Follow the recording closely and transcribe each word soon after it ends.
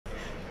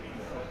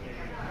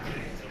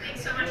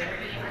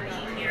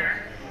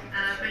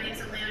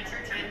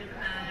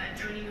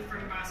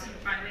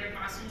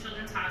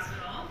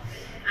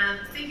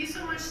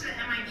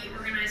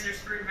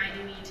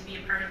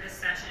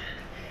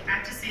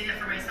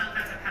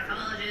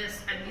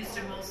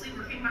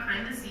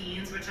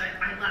which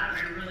I love.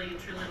 I really,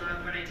 truly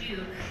love what I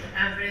do.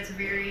 But it's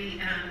very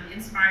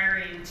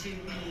inspiring to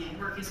be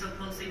working so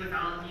closely with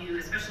all of you,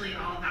 especially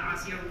all the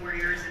osteo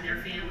warriors and their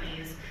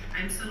families.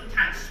 I'm so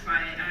touched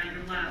by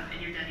your love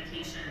and your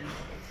dedication.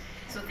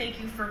 So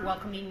thank you for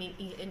welcoming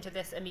me into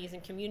this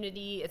amazing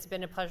community. It's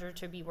been a pleasure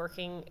to be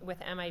working with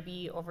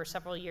MIB over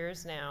several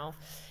years now.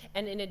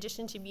 And in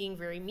addition to being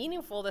very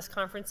meaningful, this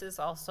conference is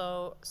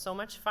also so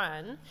much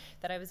fun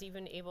that I was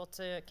even able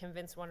to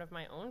convince one of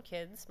my own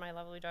kids, my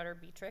lovely daughter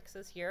Beatrix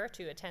is here,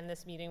 to attend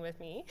this meeting with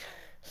me.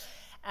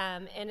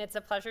 And it's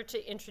a pleasure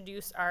to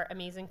introduce our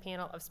amazing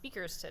panel of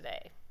speakers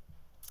today.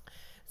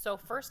 So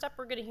first up,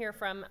 we're going to hear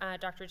from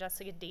Dr.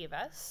 Jessica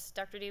Davis.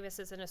 Dr. Davis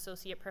is an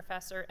associate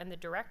professor and the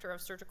director of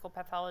surgical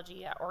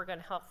pathology at Oregon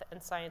Health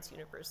and Science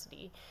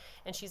University,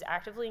 and she's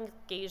actively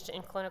engaged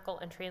in clinical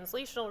and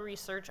translational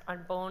research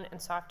on bone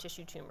and soft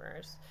tissue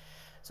tumors.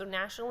 So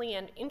nationally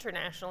and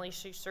internationally,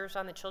 she serves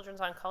on the Children's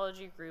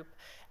Oncology Group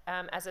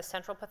as a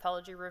central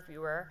pathology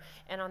reviewer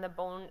and on the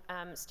Bone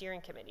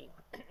Steering Committee.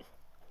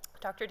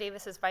 Dr.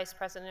 Davis is vice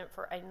president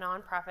for a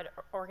nonprofit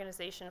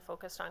organization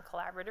focused on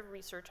collaborative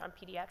research on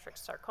pediatric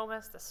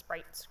sarcomas, the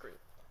SPRITES group.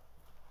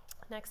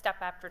 Next up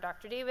after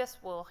Dr. Davis,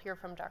 we'll hear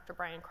from Dr.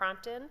 Brian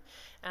Crompton,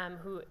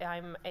 who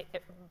I'm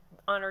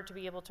honored to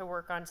be able to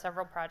work on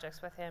several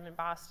projects with him in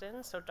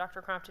Boston. So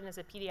Dr. Crompton is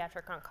a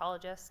pediatric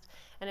oncologist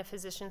and a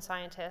physician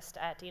scientist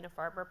at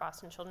Dana-Farber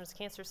Boston Children's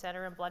Cancer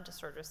Center and Blood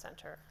Disorders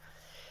Center.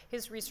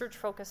 His research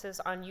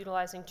focuses on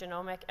utilizing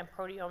genomic and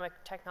proteomic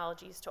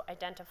technologies to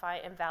identify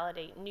and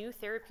validate new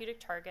therapeutic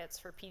targets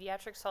for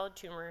pediatric solid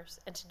tumors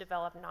and to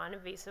develop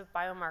non-invasive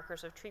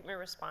biomarkers of treatment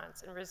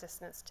response and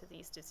resistance to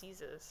these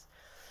diseases.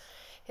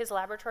 His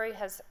laboratory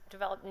has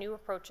developed new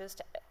approaches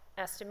to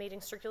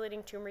estimating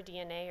circulating tumor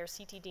DNA or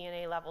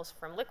ctDNA levels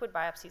from liquid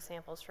biopsy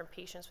samples from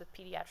patients with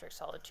pediatric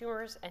solid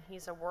tumors, and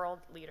he's a world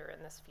leader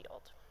in this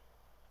field.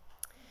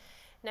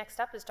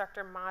 Next up is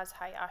Dr. Maz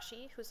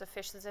Hayashi, who's a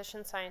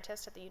physician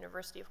scientist at the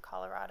University of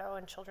Colorado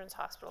and Children's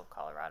Hospital of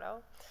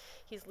Colorado.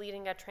 He's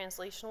leading a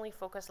translationally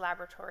focused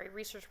laboratory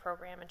research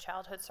program in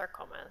childhood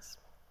sarcomas.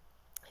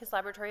 His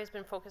laboratory has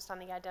been focused on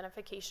the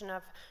identification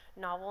of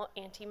novel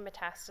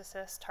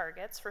anti-metastasis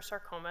targets for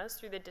sarcomas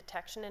through the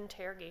detection and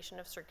interrogation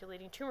of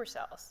circulating tumor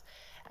cells,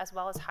 as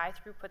well as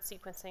high-throughput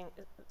sequencing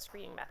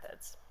screening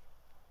methods.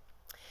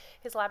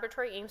 His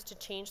laboratory aims to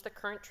change the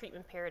current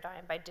treatment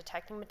paradigm by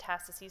detecting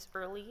metastases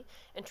early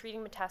and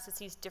treating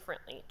metastases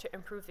differently to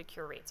improve the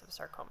cure rates of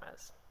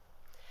sarcomas.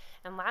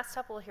 And last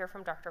up, we'll hear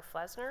from Dr.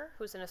 Flesner,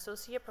 who's an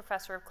associate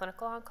professor of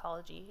clinical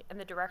oncology and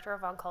the director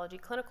of oncology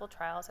clinical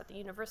trials at the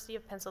University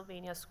of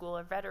Pennsylvania School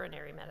of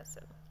Veterinary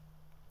Medicine.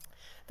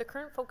 The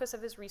current focus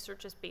of his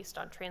research is based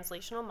on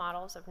translational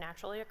models of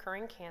naturally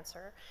occurring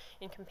cancer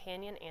in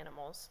companion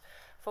animals,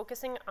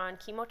 focusing on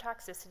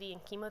chemotoxicity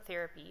and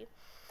chemotherapy,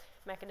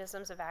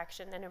 mechanisms of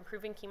action, and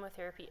improving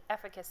chemotherapy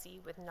efficacy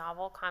with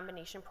novel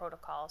combination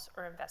protocols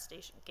or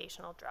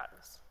investigational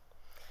drugs.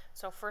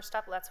 So first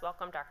up, let's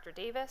welcome Dr.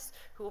 Davis,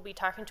 who will be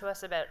talking to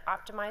us about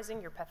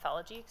optimizing your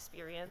pathology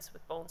experience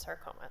with bone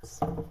sarcomas.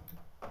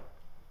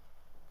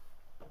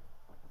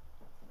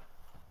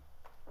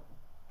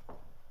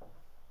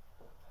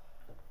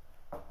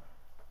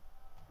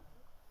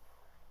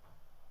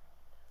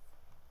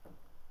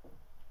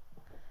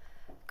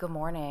 Good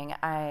morning.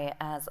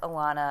 As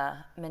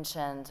Alana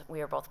mentioned,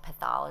 we are both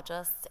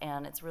pathologists,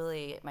 and it's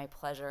really my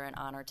pleasure and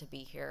honor to be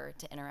here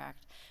to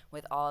interact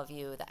with all of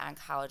you, the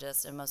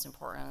oncologists, and most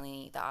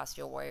importantly, the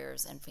osteo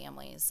warriors and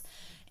families.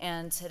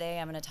 And today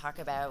I'm going to talk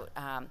about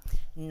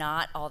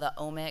not all the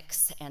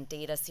omics and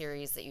data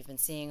series that you've been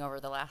seeing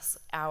over the last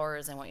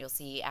hours and what you'll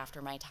see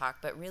after my talk,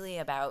 but really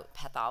about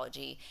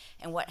pathology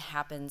and what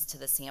happens to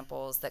the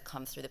samples that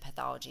come through the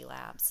pathology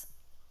labs.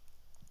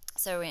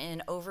 So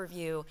in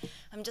overview,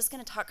 I'm just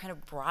going to talk kind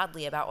of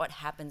broadly about what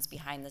happens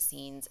behind the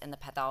scenes in the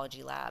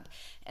pathology lab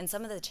and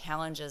some of the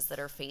challenges that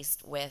are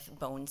faced with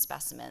bone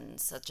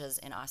specimens, such as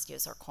in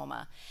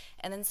osteosarcoma,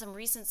 and then some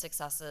recent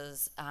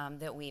successes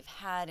that we've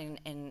had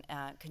in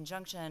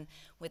conjunction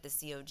with the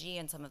COG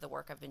and some of the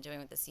work I've been doing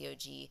with the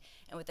COG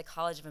and with the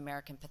College of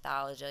American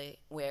Pathology,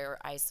 where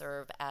I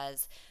serve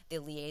as the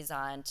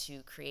liaison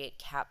to create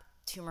CAP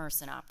tumor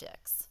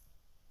synoptics.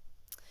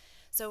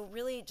 So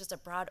really just a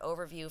broad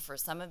overview. For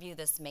some of you,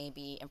 this may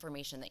be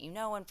information that you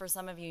know, and for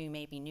some of you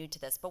may be new to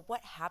this, but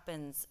what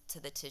happens to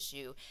the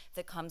tissue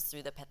that comes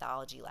through the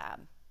pathology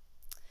lab?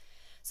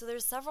 So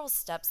there's several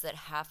steps that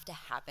have to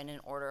happen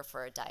in order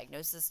for a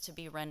diagnosis to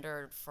be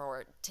rendered,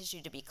 for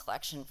tissue to be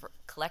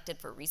collected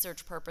for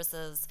research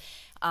purposes,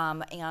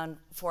 and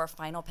for a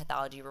final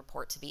pathology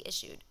report to be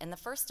issued. And the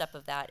first step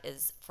of that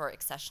is for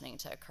accessioning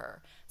to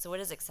occur. So what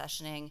is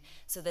accessioning?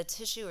 So the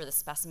tissue or the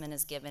specimen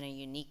is given a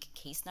unique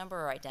case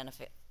number or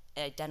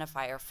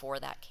identifier for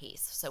that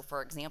case. So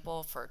for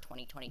example, for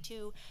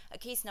 2022, a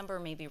case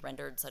number may be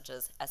rendered such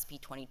as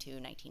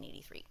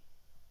SP22-1983.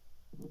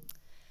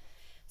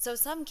 So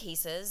some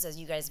cases, as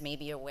you guys may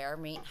be aware,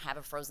 may have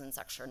a frozen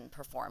section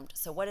performed.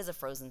 So what is a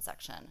frozen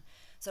section?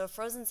 So a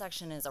frozen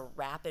section is a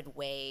rapid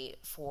way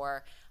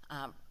for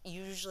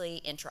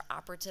usually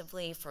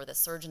intraoperatively for the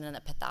surgeon and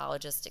the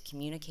pathologist to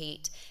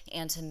communicate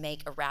and to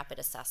make a rapid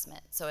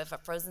assessment. So if a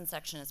frozen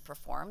section is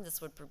performed, this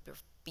would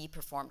be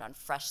performed on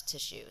fresh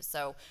tissue.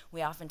 So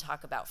we often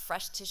talk about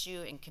fresh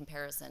tissue in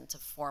comparison to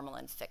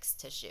formalin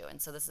fixed tissue,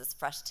 and so this is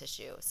fresh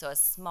tissue. So a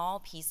small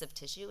piece of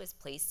tissue is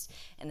placed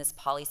in this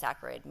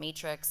polysaccharide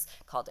matrix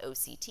called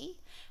OCT,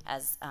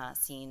 as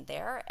seen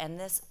there, and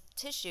this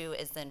tissue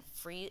is then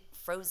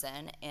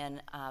frozen in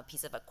a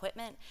piece of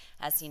equipment,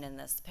 as seen in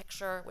this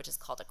picture, which is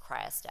called a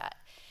cryostat.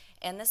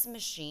 And this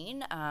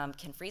machine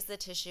can freeze the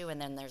tissue,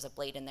 and then there's a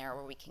blade in there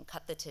where we can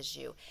cut the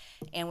tissue,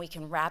 and we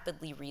can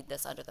rapidly read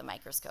this under the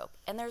microscope.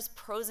 And there's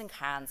pros and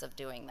cons of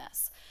doing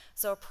this.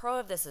 So a pro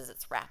of this is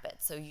it's rapid.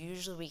 So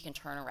usually we can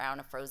turn around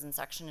a frozen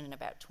section in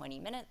about 20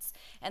 minutes,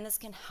 and this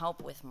can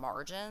help with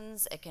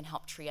margins. It can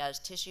help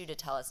triage tissue to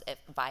tell us if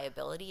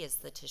viability, is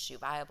the tissue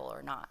viable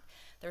or not.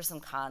 There's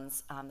some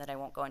cons that I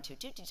won't go into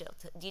too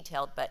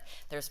detailed, but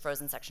there's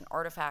frozen section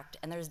artifact,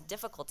 and there's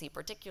difficulty,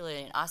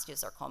 particularly in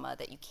osteosarcoma,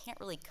 that you can't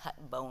really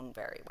cut bone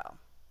very well.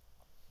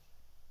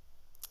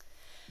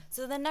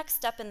 So the next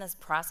step in this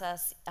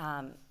process,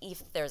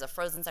 if there's a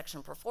frozen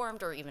section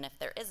performed, or even if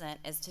there isn't,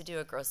 is to do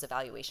a gross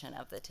evaluation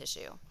of the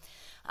tissue.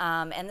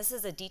 And this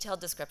is a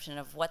detailed description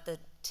of what the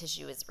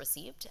tissue is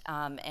received,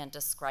 and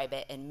describe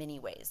it in many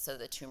ways. So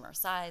the tumor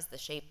size, the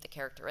shape, the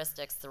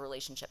characteristics, the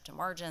relationship to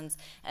margins,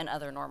 and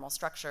other normal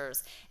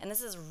structures. And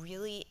this is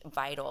really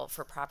vital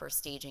for proper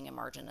staging and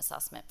margin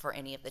assessment for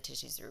any of the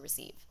tissues you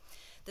receive.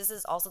 This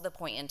is also the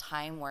point in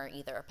time where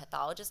either a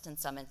pathologist in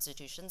some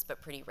institutions,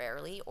 but pretty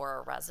rarely, or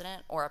a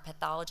resident, or a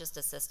pathologist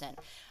assistant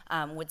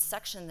would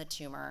section the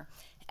tumor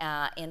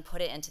and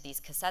put it into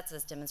these cassettes,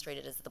 as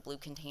demonstrated as the blue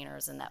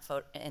containers in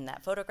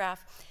that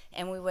photograph.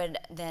 And we would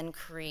then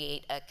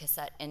create a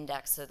cassette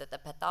index so that the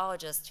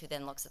pathologist who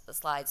then looks at the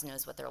slides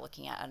knows what they're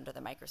looking at under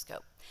the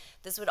microscope.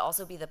 This would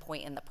also be the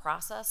point in the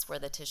process where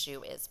the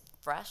tissue is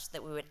fresh,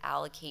 that we would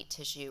allocate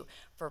tissue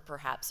for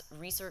perhaps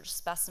research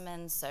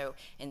specimens. So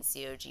in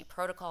COG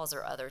protocols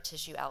or other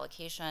tissue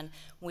allocation,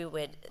 we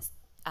would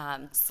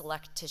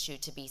select tissue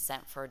to be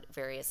sent for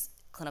various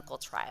clinical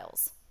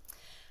trials.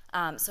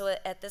 So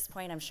at this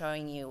point, I'm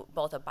showing you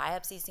both a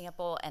biopsy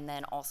sample and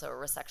then also a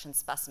resection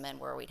specimen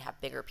where we'd have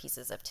bigger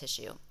pieces of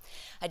tissue.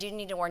 I do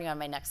need to warn you on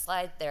my next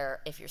slide there,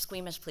 if you're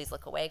squeamish, please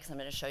look away, because I'm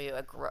going to show you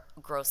a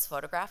gross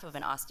photograph of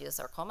an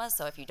osteosarcoma.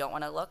 So if you don't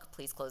want to look,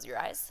 please close your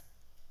eyes.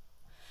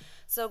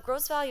 So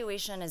gross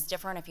valuation is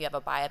different if you have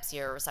a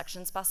biopsy or a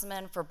resection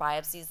specimen. For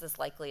biopsies, this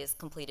likely is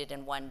completed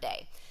in 1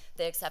 day.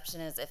 The exception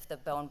is if the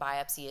bone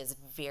biopsy is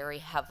very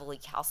heavily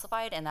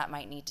calcified, and that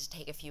might need to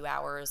take a few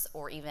hours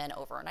or even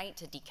overnight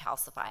to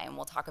decalcify, and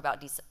we'll talk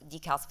about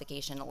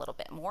decalcification a little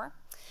bit more.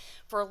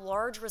 For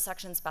large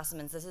resection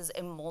specimens, this is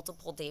a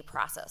multiple day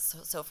process.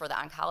 So for the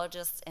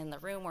oncologists in the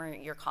room where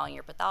you're calling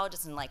your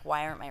pathologist and like,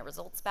 why aren't my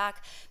results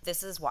back?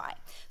 This is why.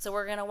 So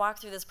we're gonna walk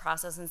through this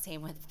process, and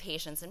same with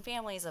patients and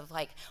families of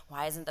like,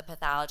 why isn't the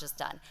pathologist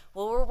done?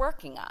 Well, we're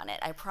working on it,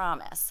 I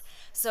promise.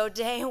 So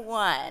day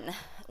one,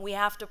 we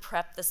have to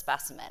prep the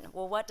specimen.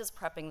 Well, what does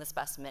prepping the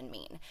specimen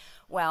mean?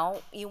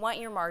 Well, you want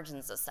your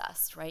margins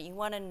assessed, right? You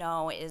want to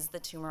know, is the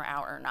tumor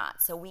out or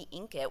not? So we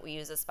ink it. We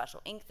use a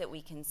special ink that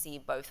we can see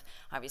both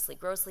obviously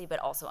grossly, but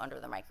also under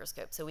the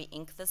microscope. So we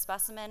ink the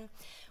specimen.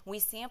 We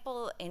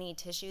sample any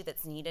tissue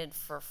that's needed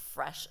for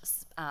fresh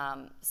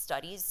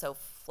studies. So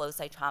flow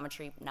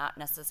cytometry, not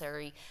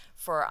necessary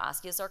for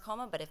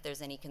osteosarcoma, but if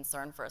there's any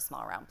concern for a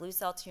small round blue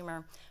cell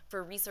tumor,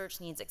 for research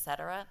needs,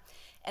 etc.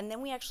 And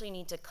then we actually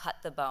need to cut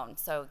the bone.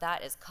 So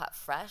that is cut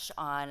fresh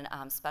on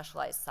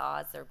specialized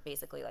saws. They're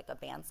basically like a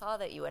bandsaw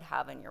that you would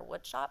have in your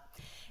wood shop.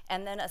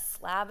 And then a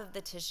slab of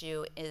the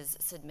tissue is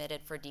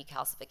submitted for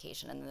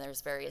decalcification. And then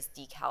there's various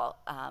decal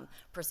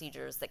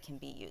procedures that can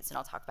be used. And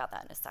I'll talk about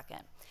that in a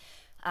second.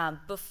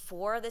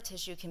 Before the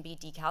tissue can be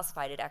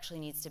decalcified, it actually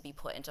needs to be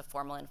put into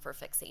formalin for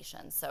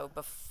fixation. So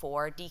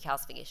before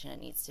decalcification, it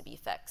needs to be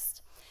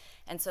fixed.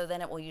 And so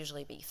then it will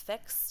usually be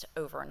fixed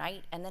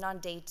overnight, and then on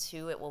day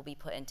 2, it will be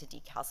put into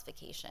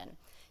decalcification.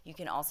 You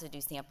can also do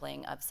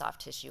sampling of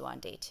soft tissue on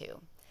day 2.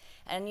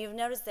 And you've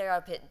noticed there I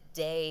put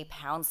day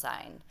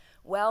 £.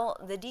 Well,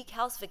 the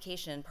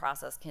decalcification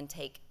process can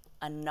take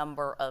a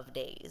number of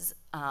days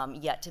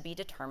yet to be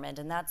determined,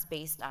 and that's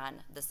based on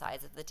the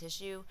size of the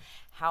tissue,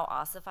 how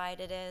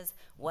ossified it is,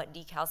 what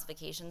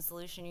decalcification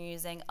solution you're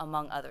using,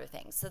 among other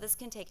things. So this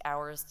can take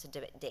hours to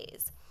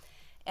days.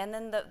 And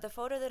then the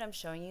photo that I'm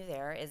showing you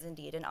there is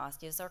indeed an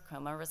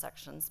osteosarcoma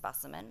resection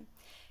specimen.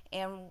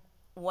 And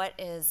what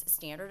is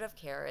standard of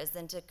care is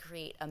then to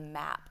create a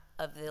map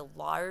of the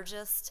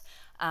largest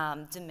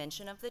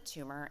dimension of the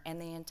tumor,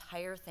 and the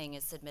entire thing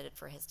is submitted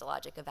for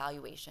histologic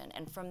evaluation.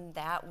 And from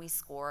that, we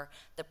score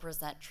the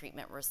 %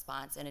 treatment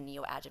response in a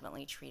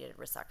neoadjuvantly treated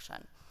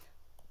resection.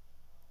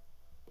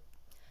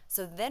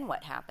 So then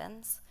what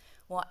happens?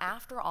 Well,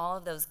 after all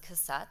of those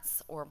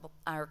cassettes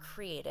are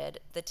created,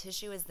 the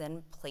tissue is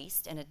then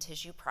placed in a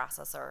tissue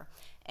processor,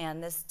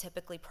 and this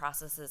typically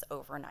processes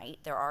overnight.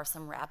 There are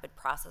some rapid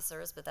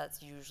processors, but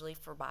that's usually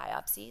for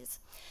biopsies.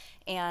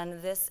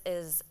 And this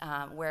is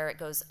where it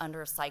goes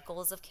under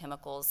cycles of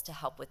chemicals to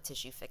help with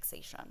tissue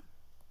fixation.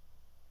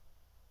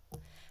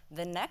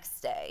 The next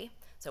day,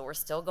 so we're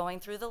still going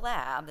through the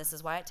lab. This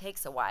is why it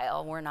takes a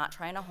while. We're not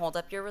trying to hold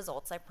up your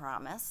results, I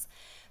promise.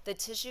 The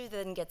tissue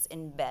then gets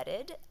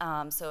embedded,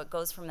 so it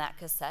goes from that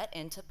cassette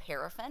into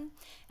paraffin,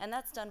 and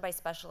that's done by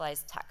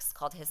specialized techs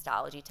called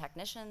histology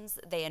technicians.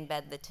 They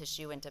embed the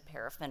tissue into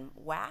paraffin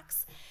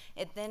wax.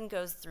 It then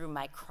goes through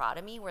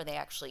microtomy, where they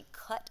actually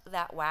cut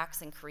that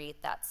wax and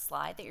create that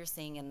slide that you're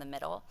seeing in the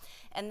middle,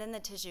 and then the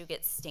tissue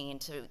gets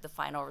stained to the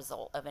final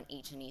result of an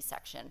H&E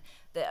section.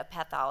 The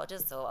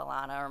pathologist, so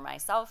Alana or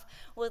myself,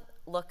 would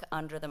look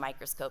under the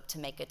microscope to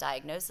make a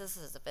diagnosis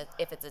as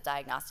if it's a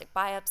diagnostic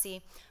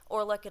biopsy,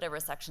 or look at a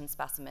resection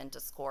specimen to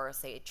score,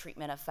 say,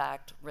 treatment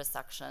effect,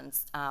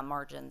 resections,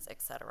 margins,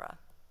 etc.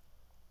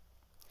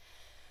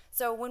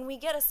 So when we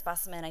get a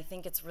specimen, I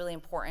think it's really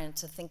important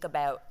to think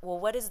about, well,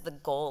 what is the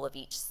goal of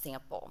each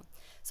sample?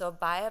 So a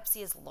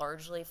biopsy is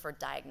largely for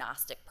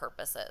diagnostic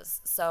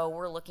purposes. So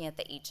we're looking at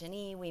the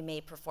H&E. We may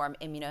perform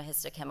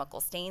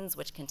immunohistochemical stains,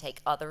 which can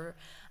take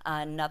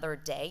another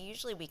day.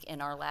 Usually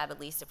in our lab, at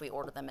least if we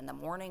order them in the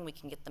morning, we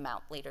can get them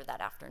out later that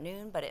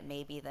afternoon, but it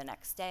may be the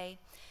next day.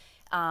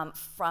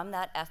 From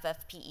that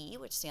FFPE,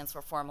 which stands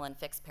for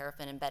formalin-fixed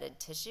paraffin-embedded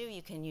tissue,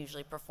 you can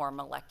usually perform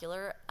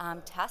molecular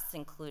tests,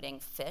 including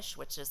FISH,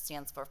 which just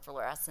stands for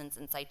fluorescence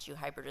in situ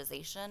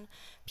hybridization,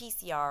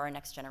 PCR, and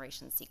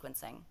next-generation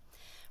sequencing.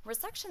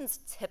 Resections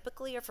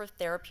typically are for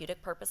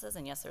therapeutic purposes,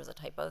 and yes, there's a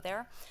typo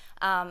there.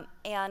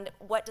 And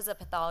what does a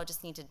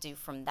pathologist need to do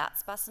from that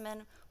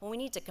specimen? Well, we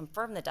need to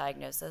confirm the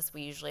diagnosis.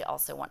 We usually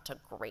also want to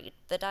grade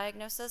the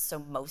diagnosis. So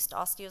most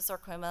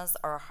osteosarcomas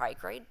are high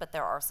grade, but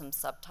there are some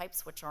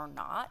subtypes which are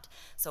not,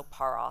 so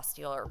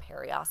parosteal or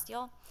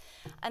periosteal.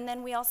 And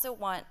then we also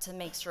want to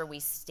make sure we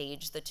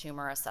stage the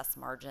tumor, assess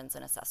margins,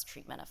 and assess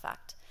treatment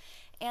effect.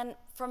 And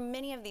from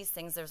many of these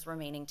things, there's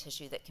remaining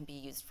tissue that can be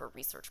used for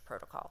research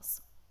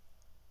protocols.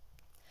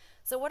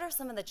 So what are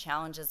some of the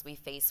challenges we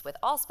face with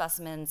all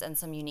specimens and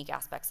some unique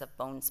aspects of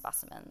bone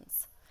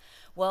specimens?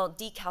 Well,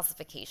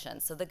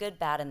 decalcification, so the good,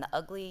 bad, and the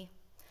ugly.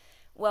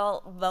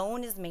 Well,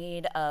 bone is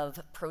made of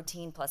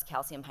protein plus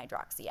calcium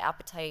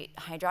hydroxyapatite.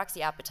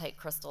 Hydroxyapatite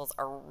crystals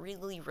are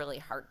really, really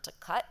hard to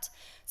cut,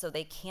 so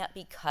they can't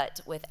be cut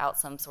without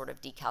some sort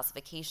of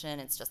decalcification.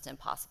 It's just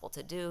impossible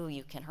to do.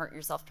 You can hurt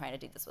yourself trying to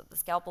do this with the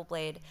scalpel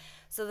blade.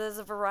 So there's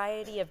a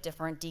variety of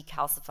different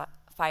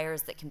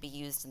decalcifiers that can be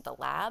used in the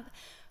lab,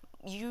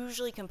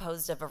 usually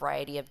composed of a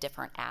variety of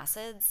different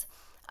acids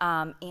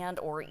and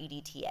or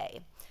EDTA,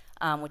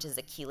 which is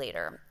a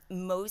chelator.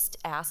 Most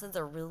acids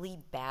are really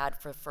bad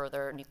for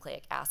further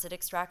nucleic acid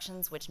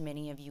extractions, which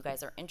many of you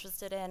guys are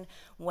interested in,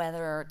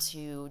 whether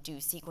to do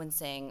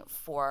sequencing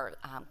for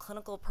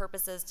clinical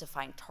purposes to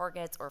find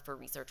targets or for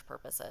research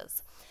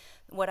purposes.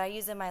 What I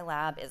use in my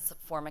lab is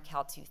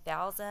Formical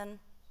 2000,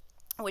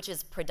 which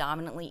is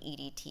predominantly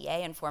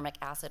EDTA and formic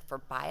acid for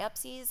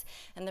biopsies.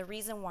 And the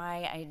reason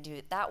why I do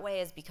it that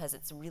way is because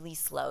it's really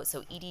slow.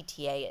 So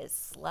EDTA is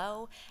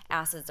slow,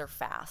 acids are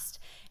fast.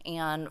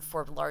 And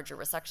for larger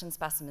resection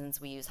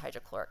specimens, we use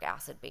hydrochloric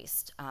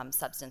acid-based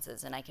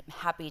substances. And I'm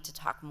happy to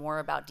talk more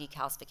about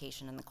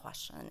decalcification in the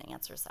question and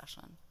answer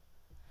session.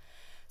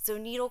 So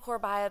needle core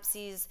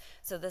biopsies,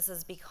 so this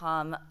has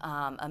become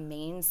a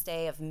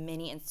mainstay of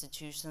many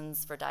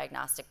institutions for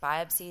diagnostic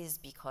biopsies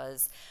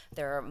because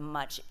they're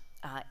much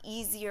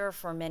easier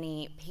for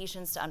many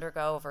patients to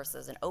undergo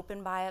versus an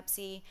open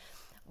biopsy.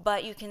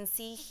 But you can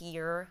see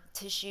here,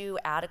 tissue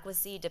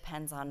adequacy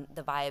depends on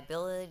the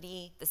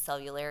viability, the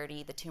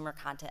cellularity, the tumor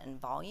content,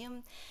 and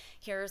volume.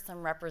 Here are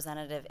some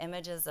representative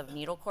images of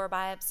needle core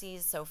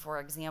biopsies. So for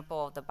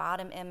example, the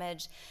bottom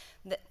image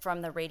from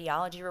the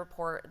radiology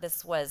report,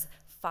 this was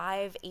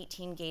 5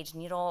 18-gauge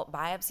needle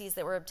biopsies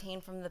that were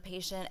obtained from the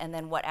patient, and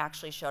then what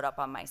actually showed up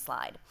on my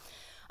slide.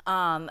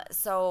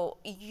 So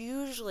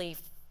usually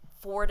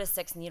 4 to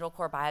 6 needle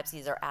core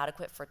biopsies are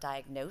adequate for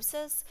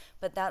diagnosis,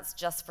 but that's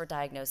just for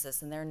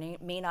diagnosis, and there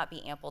may not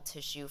be ample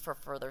tissue for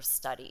further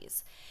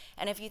studies.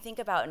 And if you think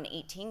about an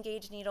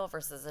 18-gauge needle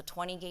versus a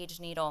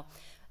 20-gauge needle,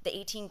 the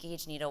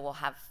 18-gauge needle will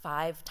have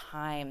 5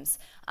 times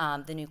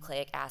the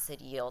nucleic acid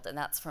yield, and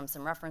that's from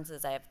some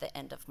references I have at the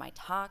end of my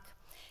talk.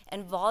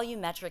 And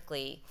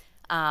volumetrically,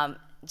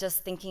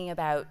 just thinking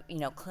about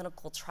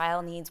clinical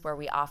trial needs where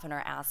we often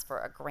are asked for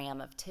a gram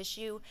of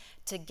tissue.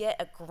 To get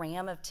a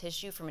gram of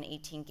tissue from an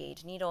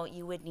 18-gauge needle,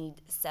 you would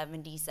need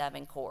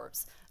 77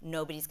 cores.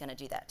 Nobody's going to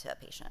do that to a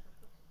patient.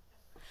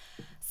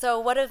 So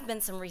what have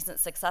been some recent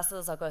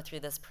successes? I'll go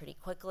through this pretty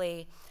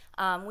quickly.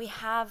 We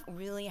have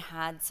really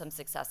had some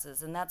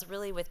successes, and that's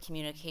really with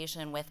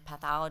communication with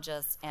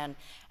pathologists and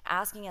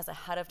asking us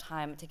ahead of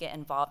time to get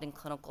involved in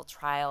clinical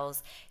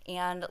trials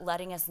and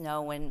letting us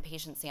know when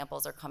patient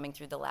samples are coming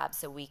through the lab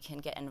so we can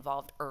get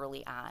involved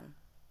early on.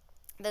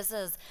 This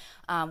is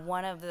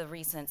one of the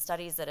recent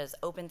studies that has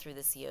opened through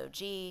the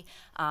COG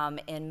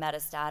in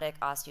metastatic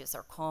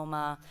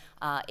osteosarcoma,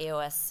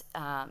 AOST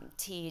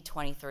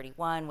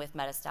 2031 with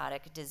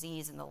metastatic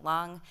disease in the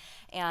lung.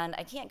 And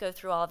I can't go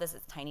through all of this,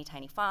 it's tiny,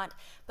 tiny font,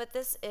 but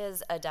this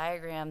is a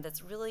diagram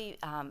that's really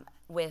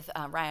with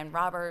Ryan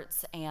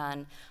Roberts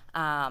and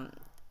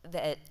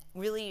that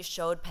really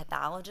showed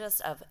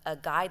pathologists of a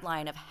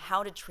guideline of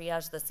how to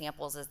triage the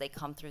samples as they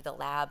come through the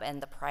lab and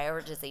the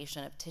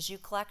prioritization of tissue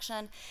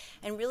collection,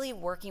 and really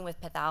working with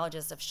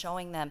pathologists of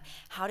showing them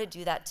how to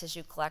do that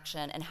tissue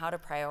collection and how to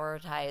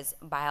prioritize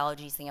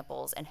biology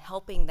samples and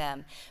helping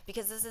them,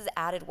 because this is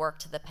added work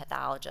to the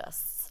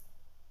pathologists.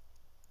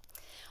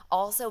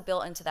 Also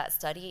built into that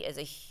study is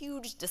a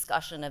huge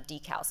discussion of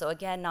decal. So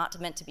again, not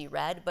meant to be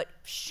read, but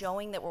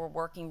showing that we're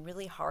working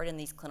really hard in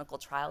these clinical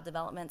trial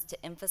developments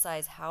to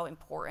emphasize how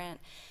important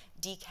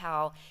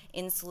decal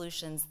in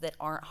solutions that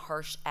aren't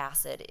harsh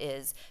acid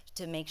is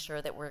to make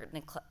sure that we're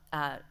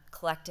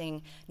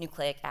collecting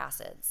nucleic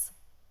acids.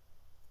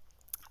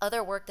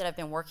 Other work that I've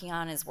been working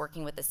on is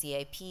working with the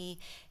CAP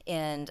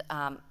and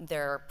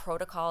their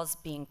protocols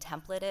being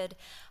templated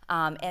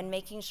and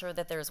making sure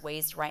that there's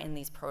ways to write in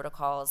these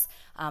protocols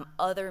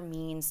other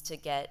means to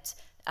get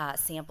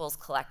samples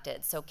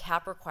collected. So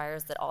CAP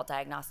requires that all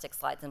diagnostic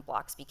slides and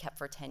blocks be kept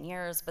for 10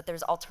 years, but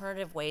there's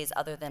alternative ways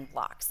other than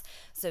blocks.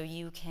 So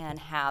you can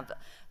have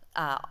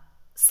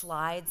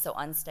slides, so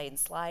unstained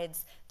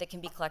slides that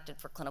can be collected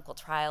for clinical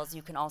trials.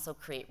 You can also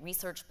create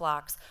research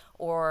blocks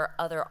or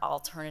other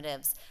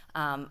alternatives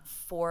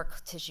for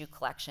tissue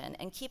collection.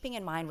 And keeping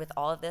in mind with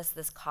all of this,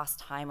 this costs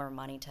time or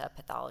money to a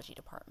pathology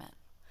department.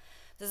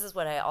 This is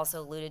what I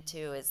also alluded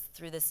to is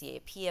through the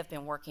CAP, I've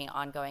been working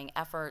ongoing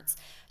efforts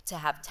to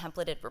have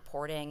templated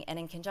reporting. And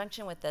in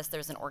conjunction with this,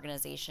 there's an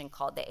organization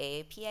called the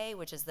AAPA,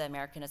 which is the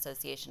American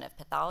Association of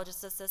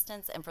Pathologist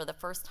Assistants. And for the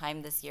first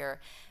time this year,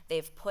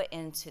 they've put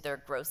into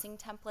their grossing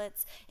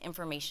templates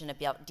information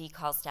about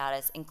decal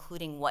status,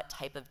 including what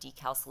type of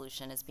decal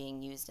solution is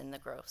being used in the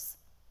gross.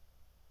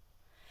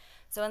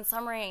 So in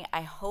summary,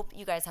 I hope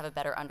you guys have a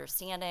better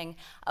understanding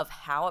of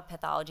how a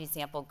pathology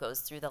sample goes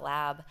through the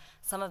lab,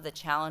 some of the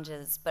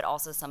challenges, but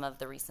also some of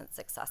the recent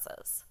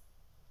successes.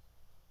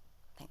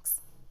 Thanks.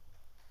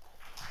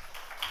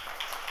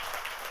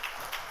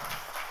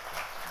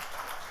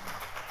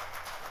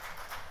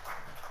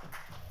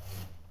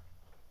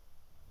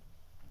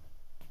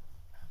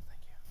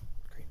 Thank you.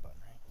 Green button,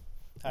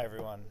 right? Hi,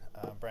 everyone.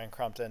 Brian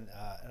Crompton,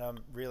 and I'm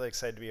really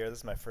excited to be here. This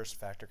is my first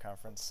Factor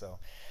conference, so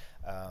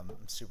I'm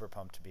super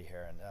pumped to be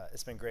here. And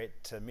it's been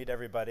great to meet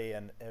everybody,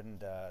 and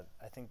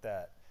I think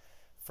that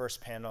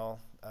first panel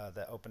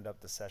that opened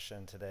up the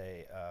session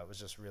today was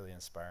just really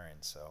inspiring,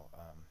 so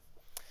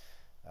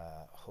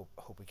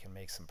hope we can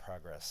make some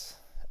progress.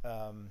 So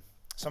I'm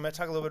going to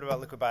talk a little bit about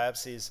liquid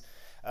biopsies.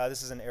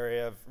 This is an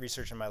area of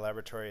research in my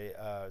laboratory.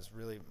 It's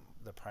really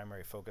the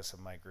primary focus of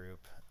my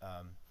group.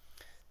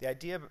 The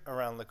idea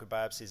around liquid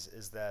biopsies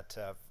is that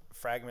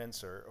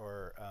fragments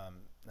or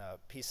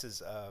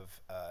pieces of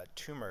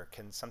tumor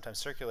can sometimes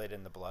circulate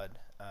in the blood,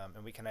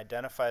 and we can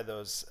identify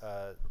those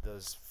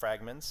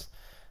fragments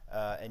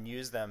and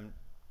use them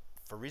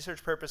for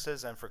research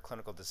purposes and for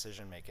clinical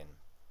decision making.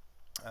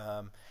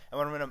 And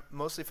what I'm going to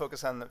mostly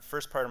focus on, the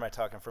first part of my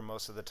talk and for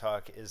most of the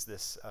talk, is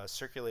this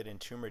circulating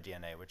tumor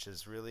DNA, which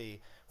is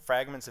really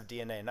fragments of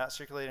DNA, not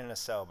circulating in a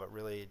cell, but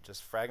really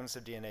just fragments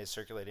of DNA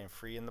circulating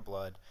free in the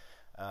blood.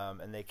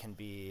 And they can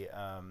be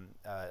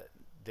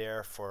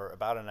there for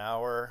about an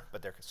hour,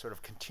 but they're sort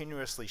of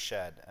continuously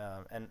shed.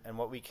 And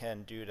what we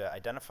can do to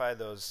identify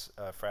those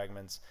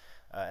fragments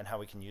and how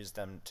we can use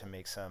them to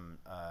make some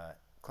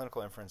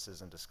clinical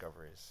inferences and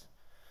discoveries.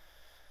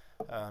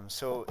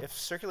 So if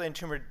circulating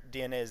tumor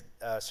DNA is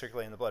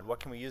circulating in the blood, what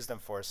can we use them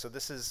for? So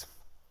this is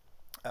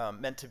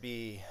meant to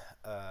be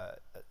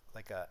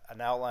like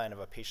an outline of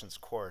a patient's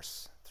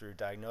course through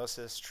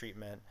diagnosis,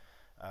 treatment,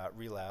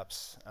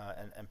 relapse,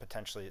 and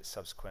potentially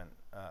subsequent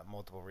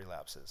multiple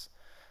relapses,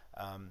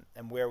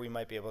 and where we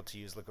might be able to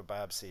use liquid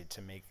biopsy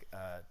to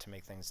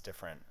make things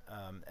different.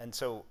 And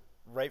so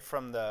right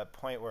from the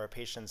point where a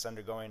patient's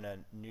undergoing a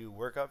new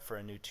workup for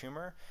a new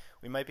tumor,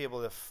 we might be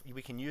able to,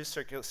 we can use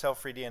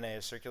cell-free DNA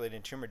or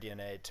circulating tumor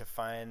DNA to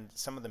find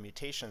some of the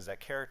mutations that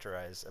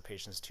characterize a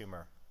patient's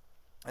tumor.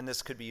 And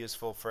this could be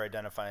useful for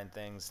identifying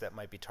things that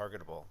might be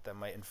targetable, that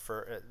might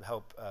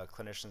help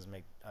clinicians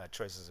make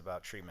choices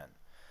about treatment.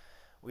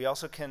 We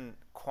also can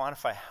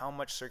quantify how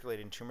much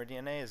circulating tumor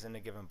DNA is in a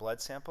given blood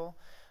sample.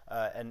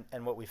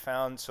 And what we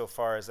found so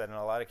far is that in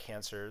a lot of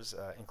cancers,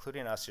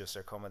 including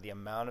osteosarcoma, the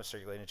amount of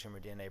circulating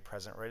tumor DNA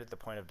present right at the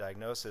point of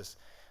diagnosis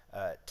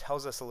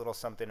tells us a little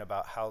something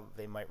about how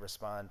they might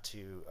respond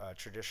to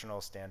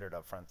traditional standard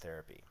upfront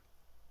therapy.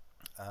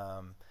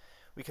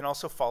 We can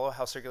also follow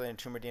how circulating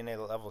tumor DNA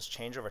levels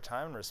change over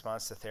time in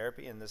response to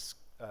therapy, and this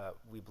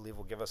we believe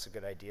will give us a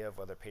good idea of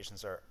whether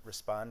patients are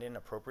responding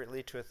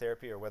appropriately to a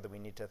therapy or whether we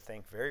need to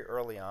think very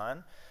early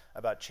on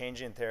about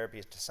changing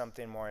therapy to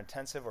something more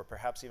intensive or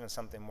perhaps even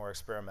something more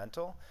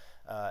experimental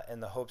in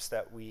the hopes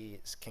that we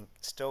can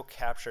still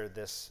capture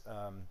this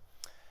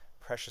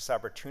precious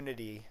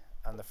opportunity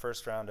on the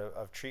first round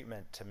of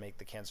treatment to make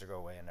the cancer go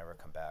away and never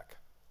come back.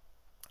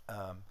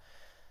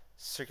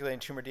 Circulating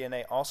tumor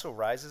DNA also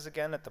rises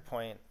again at the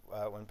point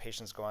when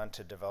patients go on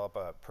to develop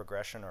a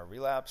progression or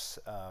relapse,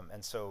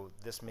 and so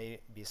this may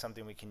be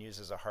something we can use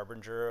as a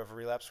harbinger of a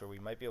relapse, where we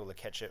might be able to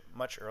catch it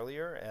much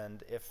earlier.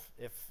 And if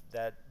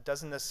that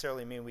doesn't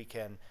necessarily mean we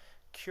can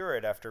cure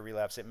it after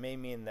relapse, it may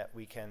mean that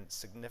we can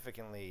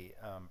significantly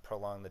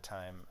prolong the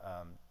time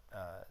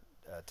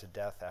to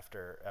death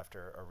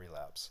after a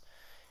relapse.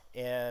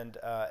 And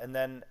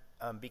then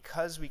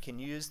because we can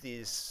use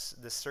this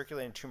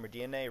circulating tumor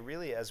DNA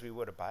really as we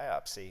would a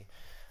biopsy,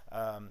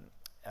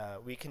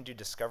 we can do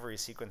discovery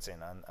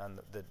sequencing on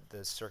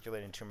the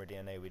circulating tumor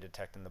DNA we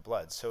detect in the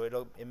blood. So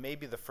it may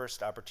be the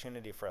first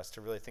opportunity for us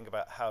to really think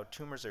about how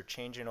tumors are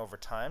changing over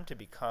time to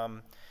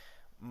become,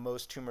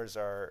 most tumors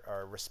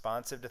are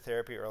responsive to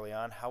therapy early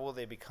on. How will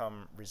they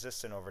become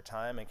resistant over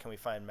time? And can we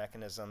find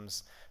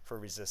mechanisms for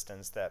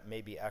resistance that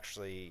may be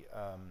actually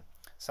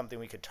something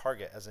we could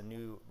target as a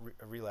new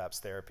relapse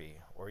therapy,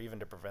 or even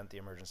to prevent the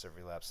emergence of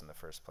relapse in the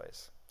first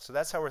place? So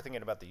that's how we're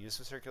thinking about the use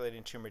of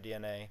circulating tumor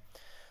DNA.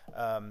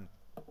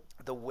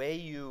 The way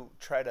you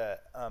try to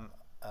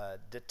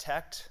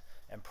detect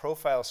and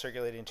profile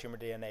circulating tumor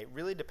DNA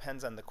really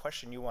depends on the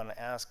question you want to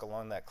ask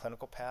along that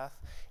clinical path,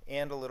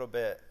 and a little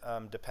bit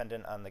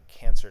dependent on the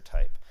cancer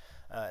type.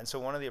 And so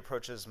one of the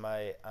approaches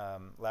my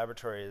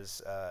laboratory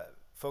is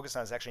focused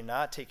on is actually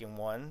not taking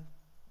one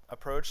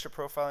approach to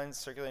profiling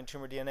circulating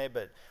tumor DNA,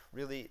 but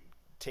really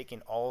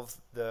taking all of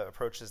the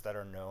approaches that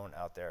are known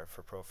out there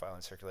for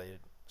profiling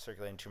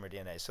circulating tumor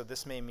DNA. So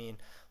this may mean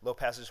low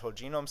passage whole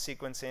genome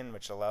sequencing,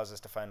 which allows us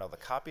to find all the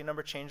copy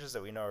number changes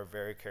that we know are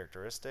very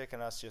characteristic in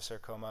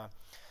osteosarcoma.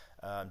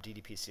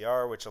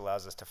 ddPCR, which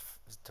allows us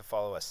to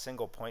follow a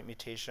single point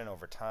mutation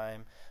over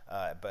time,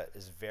 but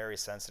is very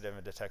sensitive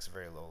and detects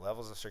very low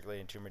levels of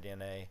circulating tumor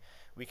DNA.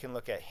 We can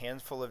look at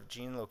handful of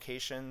gene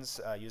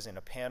locations using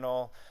a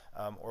panel,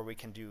 or we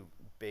can do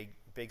big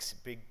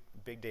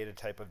data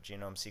type of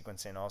genome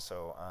sequencing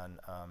also on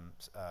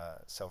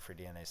cell-free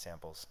DNA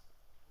samples.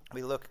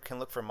 We can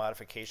look for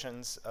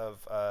modifications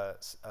of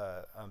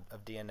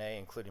DNA,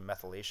 including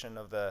methylation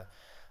of the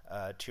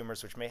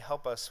tumors, which may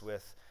help us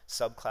with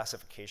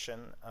subclassification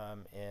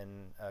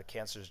in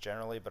cancers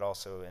generally, but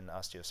also in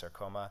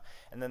osteosarcoma.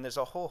 And then there's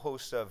a whole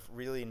host of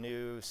really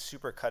new,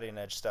 super cutting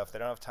edge stuff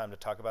that I don't have time to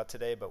talk about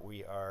today, but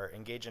we are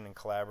engaging in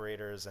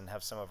collaborators and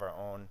have some of our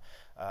own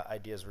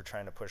ideas we're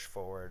trying to push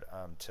forward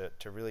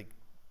to really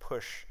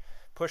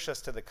push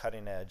us to the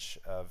cutting edge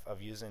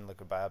of using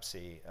liquid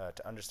biopsy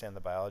to understand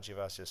the biology of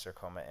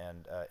osteosarcoma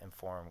and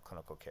inform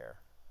clinical care.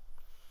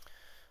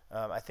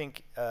 I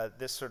think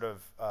this sort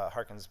of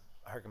harkens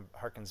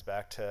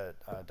back to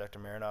Dr.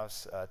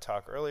 Marinov's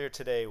talk earlier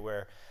today,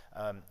 where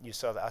you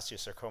saw the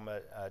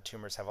osteosarcoma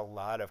tumors have a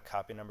lot of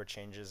copy number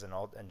changes and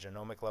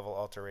genomic level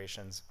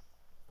alterations.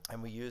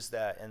 And we use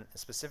that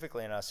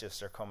specifically in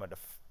osteosarcoma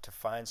to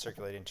find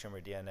circulating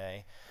tumor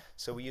DNA.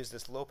 So we use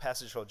this low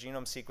passage whole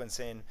genome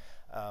sequencing,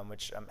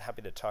 which I'm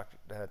happy to talk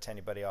to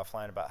anybody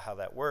offline about how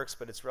that works,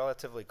 but it's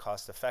relatively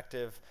cost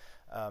effective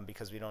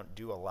because we don't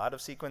do a lot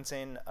of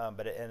sequencing,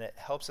 and it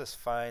helps us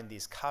find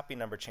these copy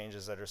number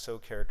changes that are so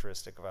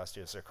characteristic of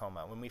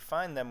osteosarcoma. When we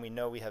find them, we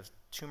know we have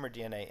tumor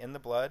DNA in the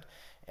blood,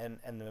 and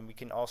then we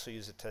can also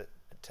use it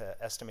to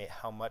estimate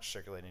how much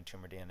circulating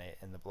tumor DNA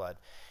in the blood.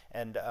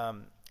 And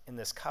in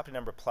this copy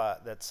number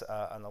plot that's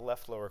on the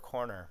left lower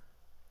corner,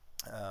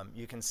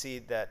 you can see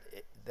that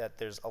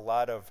there's a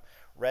lot of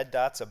red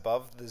dots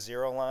above the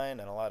 0 line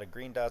and a lot of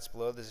green dots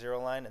below the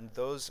 0 line, and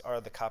those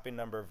are the copy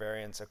number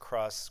variants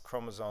across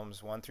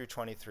chromosomes 1 through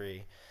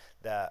 23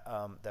 that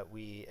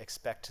we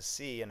expect to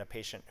see in a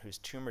patient whose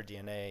tumor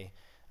DNA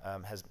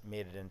has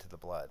made it into the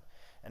blood.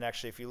 And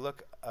actually, if you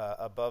look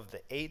above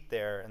the 8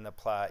 there in the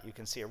plot, you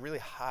can see a really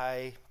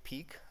high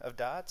peak of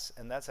dots,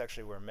 and that's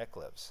actually where MYC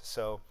lives.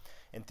 So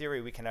in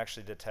theory, we can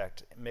actually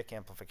detect MYC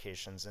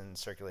amplifications in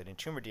circulating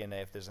tumor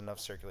DNA if there's enough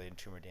circulating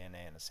tumor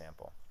DNA in a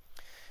sample.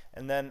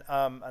 And then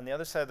on the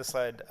other side of the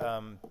slide,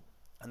 on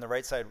the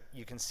right side,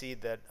 you can see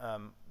that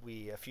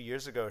we, a few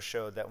years ago,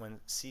 showed that when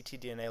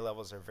ctDNA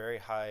levels are very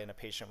high in a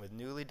patient with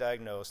newly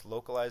diagnosed,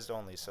 localized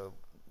only, so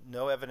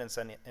no evidence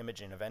on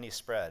imaging of any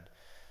spread,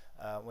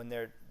 when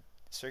their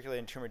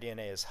circulating tumor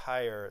DNA is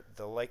higher,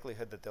 the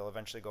likelihood that they'll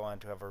eventually go on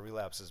to have a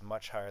relapse is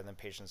much higher than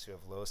patients who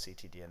have low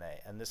ctDNA.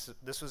 And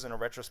this was in a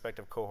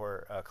retrospective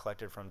cohort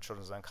collected from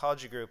Children's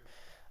Oncology Group,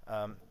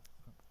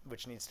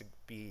 which needs to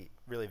be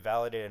really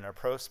validated in our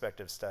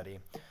prospective study.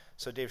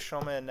 So Dave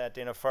Schulman at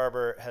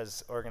Dana-Farber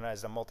has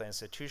organized a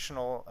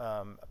multi-institutional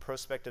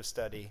prospective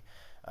study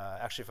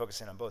actually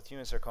focusing on both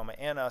human sarcoma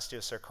and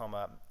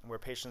osteosarcoma, where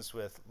patients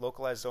with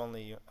localized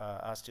only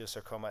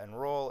osteosarcoma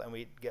enroll, and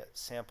we get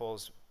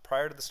samples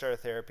prior to the start of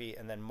therapy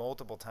and then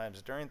multiple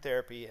times during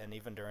therapy and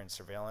even during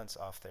surveillance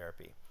off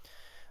therapy.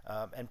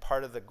 And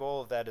part of the goal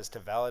of that is to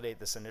validate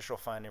this initial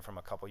finding from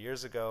a couple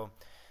years ago,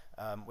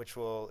 which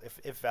will,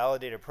 if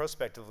validated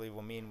prospectively,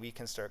 will mean we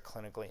can start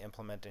clinically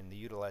implementing the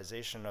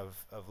utilization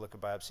of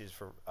liquid biopsies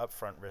for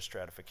upfront risk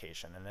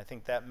stratification. And I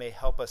think that may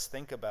help us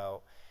think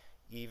about,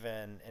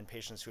 even in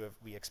patients who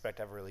we expect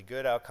to have a really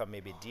good outcome,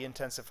 maybe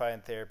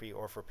de-intensifying therapy,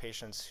 or for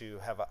patients who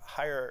have a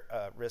higher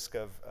risk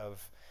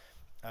of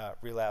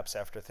relapse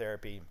after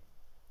therapy,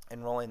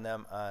 enrolling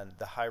them on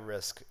the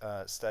high-risk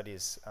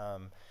studies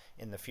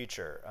in the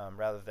future,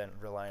 rather than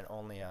relying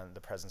only on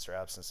the presence or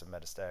absence of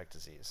metastatic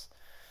disease.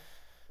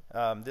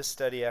 This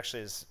study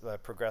actually has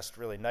progressed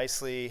really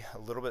nicely, a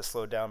little bit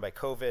slowed down by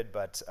COVID,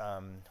 but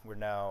we've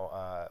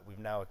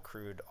now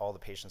accrued all the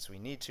patients we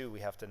need to. We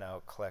have to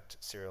now collect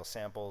serial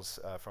samples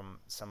from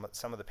some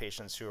of the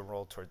patients who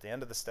enrolled toward the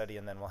end of the study,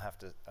 and then we'll have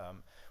to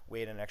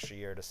wait an extra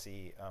year to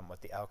see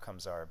what the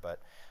outcomes are.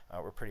 But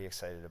we're pretty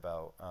excited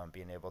about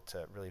being able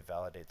to really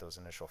validate those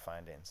initial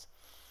findings.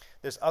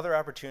 There's other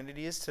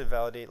opportunities to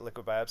validate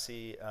liquid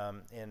biopsy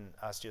in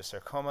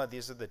osteosarcoma.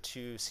 These are the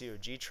two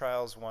COG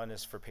trials. One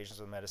is for patients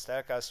with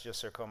metastatic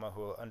osteosarcoma who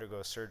will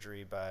undergo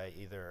surgery by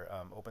either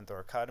open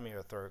thoracotomy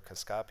or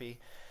thoracoscopy.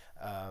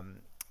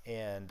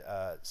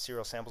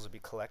 Serial samples will be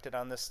collected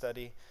on this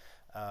study,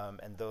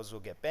 and those will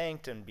get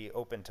banked and be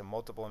open to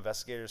multiple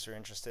investigators who are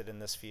interested in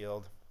this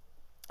field.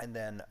 And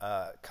then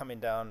coming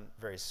down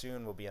very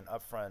soon will be an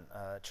upfront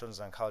Children's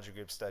Oncology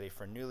Group study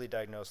for newly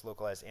diagnosed,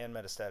 localized, and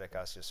metastatic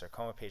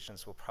osteosarcoma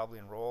patients. We'll probably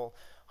enroll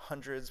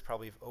hundreds,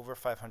 probably over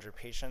 500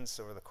 patients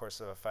over the course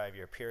of a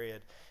 5-year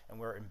period. And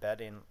we're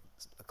embedding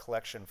a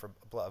collection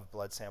of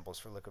blood samples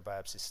for liquid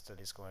biopsy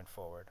studies going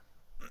forward.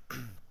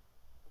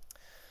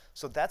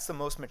 So that's the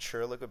most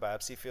mature liquid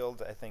biopsy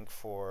field, I think,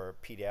 for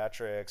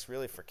pediatrics,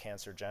 really for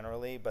cancer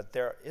generally. But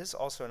there is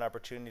also an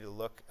opportunity to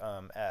look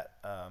at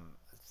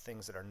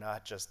things that are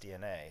not just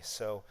DNA.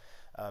 So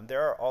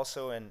there are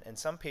also in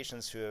some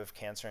patients who have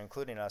cancer,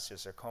 including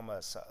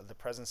osteosarcoma, the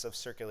presence of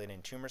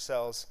circulating tumor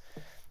cells.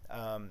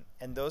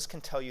 And those can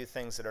tell you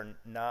things that are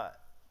not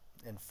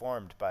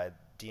informed by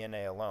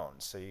DNA alone.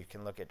 So you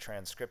can look at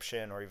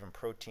transcription or even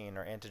protein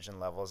or antigen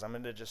levels. I'm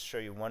going to just show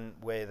you one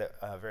way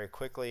that very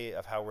quickly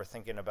of how we're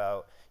thinking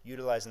about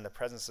utilizing the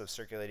presence of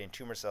circulating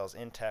tumor cells,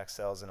 intact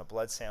cells in a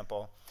blood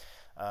sample.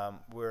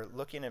 We're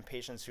looking at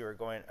patients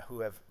who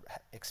have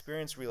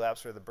experienced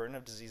relapse where the burden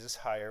of disease is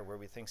higher, where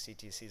we think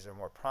CTCs are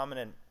more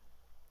prominent,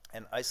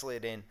 and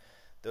isolating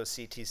those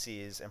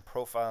CTCs and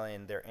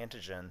profiling their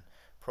antigen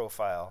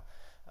profile.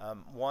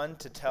 One,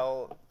 to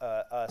tell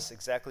us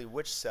exactly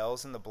which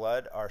cells in the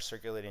blood are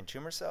circulating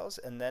tumor cells,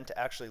 and then to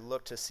actually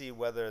look to see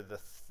whether the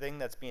thing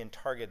that's being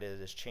targeted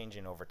is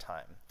changing over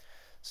time.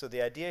 So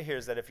the idea here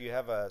is that if you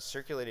have a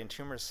circulating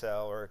tumor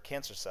cell or a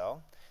cancer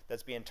cell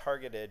that's being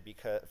targeted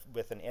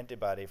with an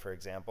antibody, for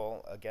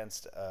example,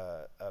 against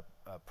a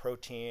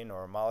protein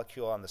or a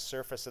molecule on the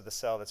surface of the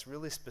cell that's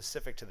really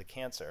specific to the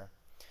cancer,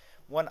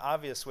 one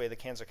obvious way the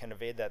cancer can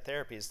evade that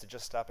therapy is to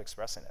just stop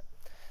expressing it.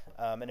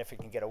 And if it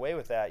can get away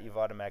with that, you've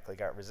automatically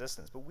got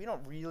resistance. But we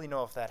don't really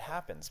know if that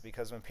happens,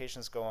 because when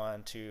patients go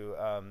on to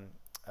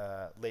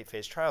late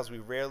phase trials, we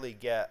rarely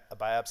get a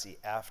biopsy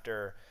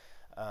after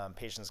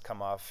patients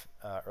come off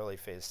early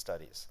phase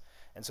studies.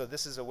 And so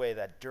this is a way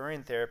that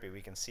during therapy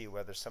we can see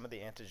whether some of the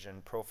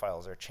antigen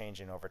profiles are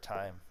changing over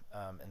time.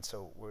 And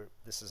so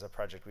this is a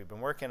project we've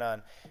been working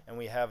on, and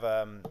we have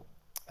a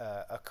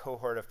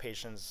cohort of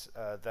patients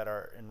that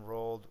are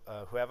enrolled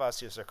who have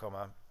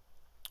osteosarcoma,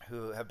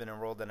 who have been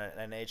enrolled in an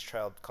NIH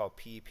trial called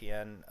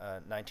PEPN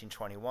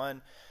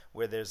 1921,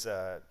 where there's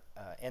a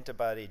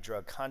antibody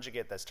drug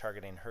conjugate that's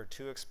targeting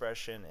HER2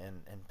 expression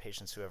in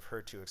patients who have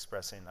HER2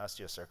 expressing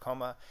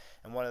osteosarcoma.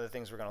 And one of the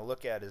things we're going to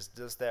look at is,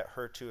 does that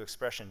HER2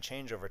 expression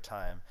change over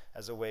time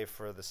as a way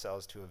for the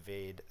cells to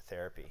evade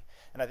therapy?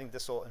 And I think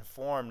this will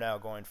inform now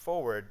going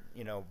forward,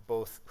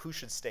 both who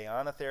should stay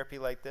on a therapy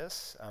like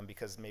this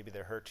because maybe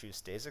their HER2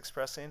 stays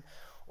expressing,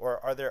 or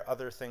are there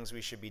other things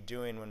we should be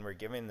doing when we're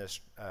giving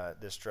this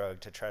drug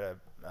to try to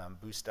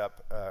boost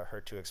up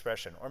HER2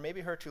 expression? Or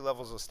maybe HER2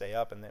 levels will stay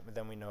up, and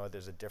then we know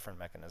there's a different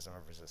mechanism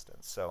of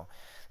resistance. So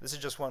this is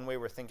just one way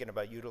we're thinking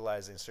about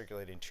utilizing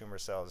circulating tumor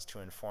cells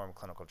to inform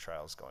clinical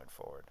trials going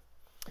forward.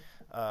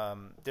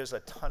 There's a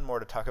ton more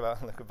to talk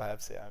about in liquid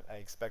biopsy. I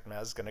expect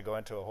Maz is going to go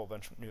into a whole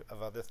bunch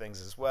of other things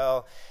as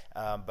well,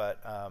 but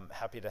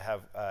happy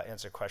to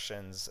answer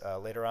questions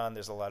later on.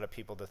 There's a lot of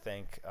people to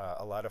thank,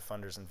 a lot of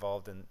funders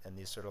involved in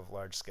these sort of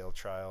large-scale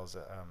trials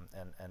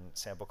and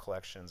sample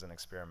collections and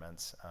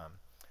experiments.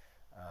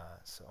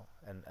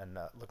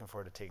 Looking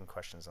forward to taking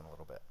questions in a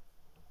little bit.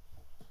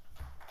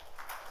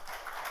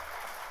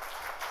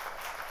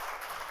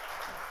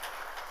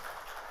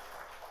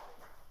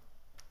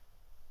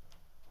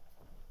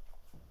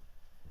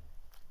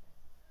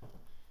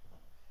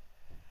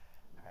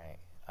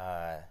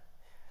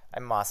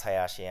 I'm Mas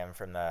Hayashi. I'm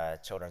from the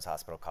Children's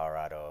Hospital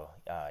Colorado,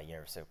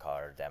 University of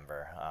Colorado,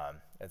 Denver.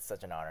 It's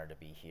such an honor to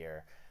be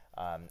here.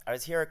 I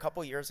was here a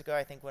couple years ago,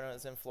 I think, when I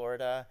was in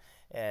Florida.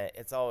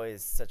 It's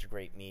always such a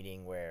great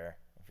meeting where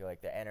I feel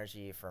like the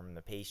energy from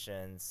the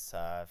patients,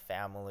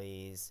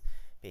 families,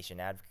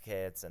 patient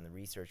advocates, and the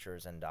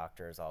researchers and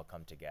doctors all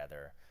come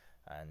together.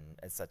 and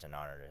it's such an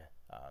honor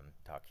to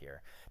talk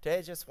here. Today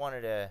I just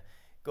wanted to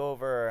go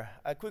over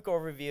a quick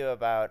overview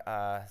about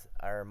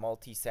our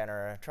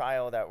multi-center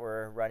trial that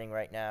we're running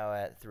right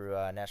now through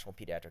National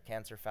Pediatric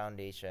Cancer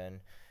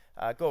Foundation.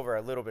 Go over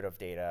a little bit of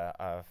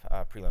data,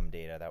 prelim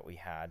data that we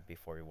had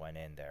before we went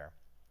in there.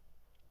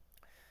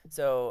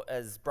 So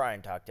as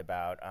Brian talked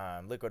about,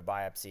 liquid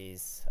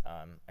biopsies,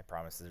 I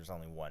promise there's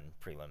only one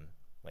prelim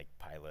like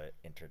pilot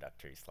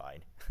introductory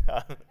slide.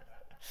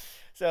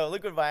 So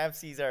liquid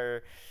biopsies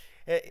are,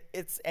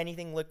 it's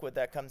anything liquid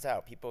that comes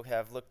out. People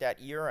have looked at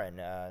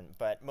urine,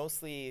 but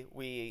mostly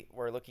we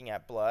were looking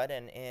at blood.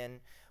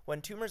 And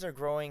when tumors are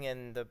growing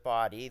in the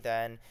body,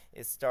 then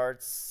it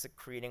starts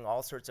secreting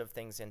all sorts of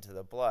things into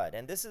the blood.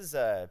 And this is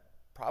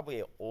probably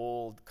an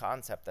old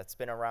concept that's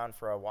been around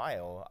for a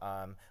while.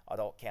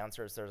 Adult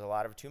cancers, there's a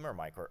lot of tumor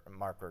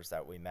markers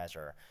that we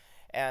measure.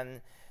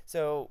 And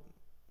so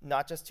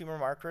not just tumor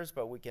markers,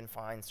 but we can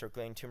find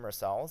circulating tumor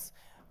cells,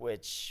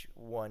 which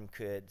one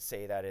could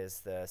say that is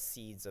the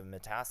seeds of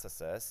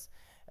metastasis.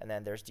 And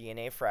then there's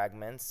DNA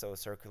fragments, so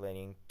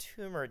circulating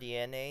tumor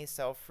DNA,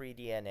 cell-free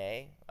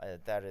DNA,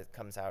 that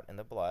comes out in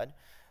the blood.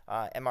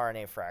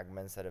 mRNA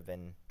fragments that have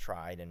been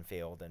tried and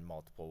failed in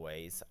multiple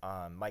ways.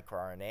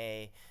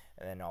 microRNA,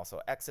 and then also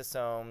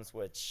exosomes,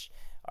 which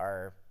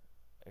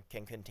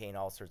can contain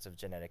all sorts of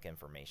genetic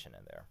information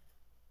in there.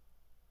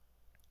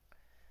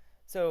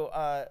 So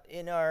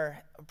in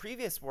our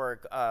previous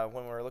work,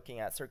 when we were looking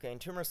at circulating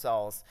tumor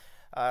cells,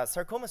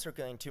 sarcoma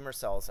circulating tumor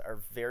cells are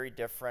very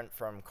different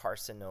from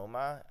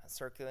carcinoma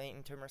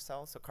circulating tumor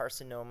cells. So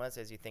carcinomas,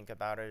 as you think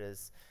about it,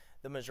 is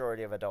the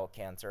majority of adult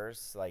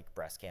cancers, like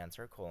breast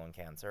cancer, colon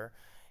cancer.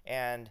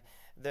 And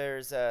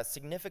there's a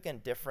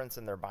significant difference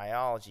in their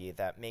biology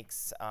that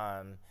makes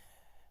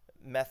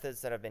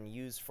methods that have been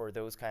used for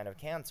those kind of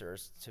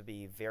cancers to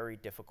be very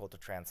difficult to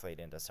translate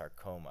into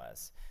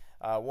sarcomas.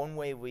 One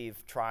way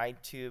we've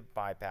tried to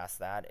bypass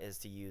that is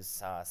to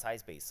use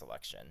size-based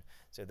selection.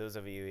 So those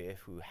of you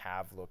who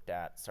have looked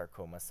at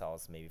sarcoma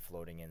cells maybe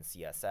floating in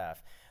CSF,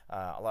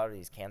 a lot of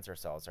these cancer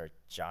cells are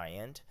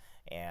giant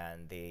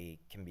and they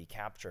can be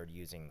captured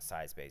using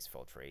size-based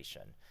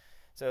filtration.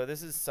 So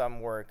this is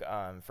some work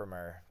from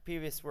our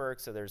previous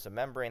work. So there's a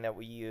membrane that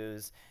we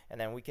use, and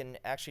then we can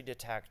actually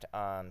detect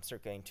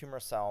circulating tumor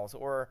cells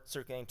or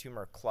circulating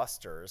tumor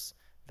clusters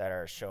that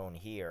are shown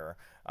here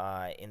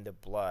in the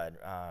blood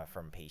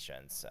from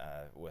patients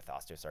with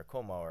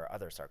osteosarcoma or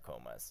other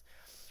sarcomas.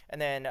 And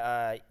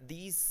then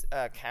these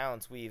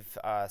counts, we've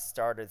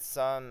started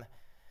some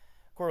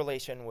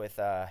correlation with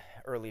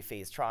early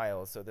phase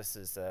trials. So this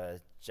is a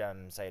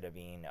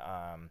gemcitabine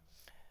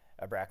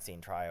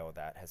Abraxane trial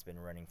that has been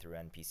running through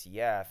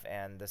NPCF,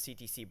 and the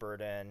CTC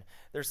burden,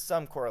 there's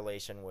some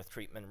correlation with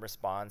treatment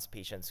response.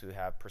 Patients who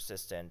have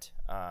persistent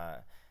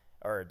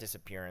or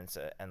disappearance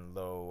and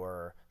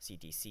lower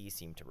CTC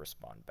seem to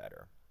respond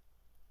better.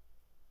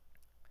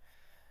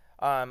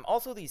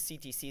 Also, these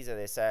CTCs, as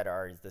I said,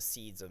 are the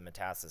seeds of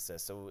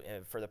metastasis. So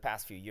for the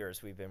past few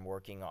years, we've been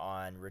working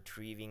on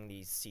retrieving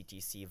these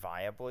CTC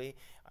viably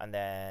and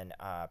then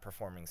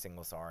performing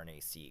single-cell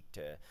RNA-seq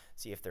to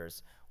see if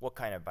there's what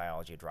kind of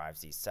biology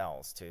drives these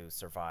cells to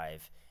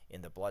survive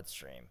in the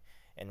bloodstream.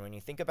 And when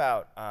you think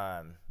about,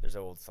 there's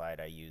an old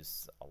slide I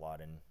use a lot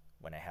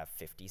when I have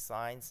 50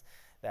 slides,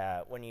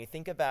 that when you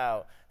think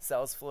about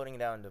cells floating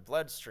down the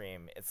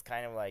bloodstream, it's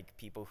kind of like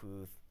people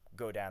who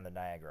go down the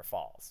Niagara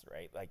Falls,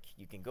 right? Like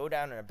you can go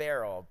down in a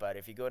barrel, but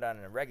if you go down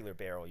in a regular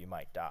barrel, you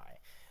might die.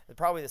 It's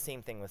probably the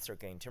same thing with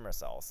circulating tumor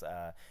cells.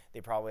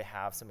 They probably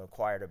have some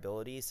acquired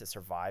abilities to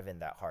survive in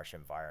that harsh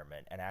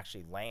environment and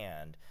actually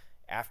land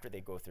after they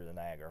go through the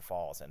Niagara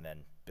Falls and then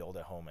build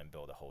a home and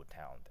build a whole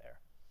town there.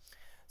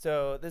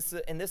 So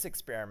in this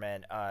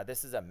experiment,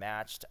 this is a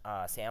matched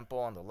sample.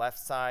 On the left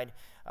side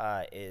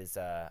is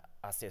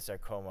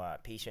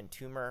osteosarcoma patient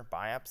tumor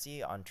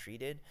biopsy,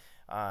 untreated.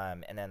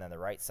 And then on the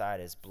right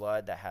side is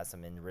blood that has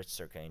some enriched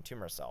circulating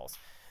tumor cells.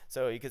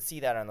 So you can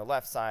see that on the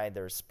left side,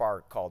 there's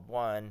SPARC called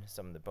 1,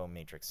 some of the bone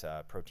matrix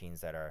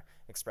proteins that are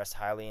expressed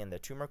highly in the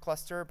tumor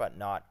cluster, but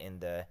not in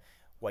the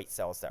white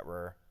cells that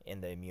were in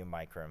the immune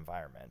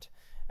microenvironment.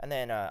 And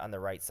then on the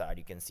right side,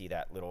 you can see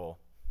that little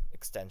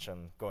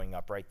extension going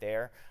up right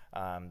there.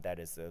 That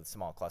is the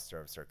small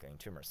cluster of circulating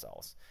tumor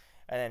cells.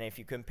 And then if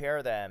you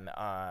compare them,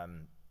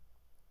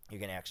 you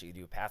can actually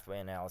do pathway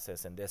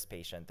analysis. In this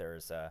patient,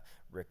 there's a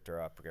Richter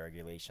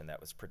upregulation that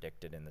was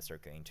predicted in the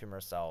circulating tumor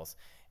cells.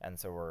 And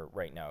so we're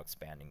right now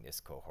expanding this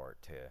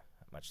cohort to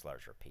much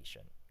larger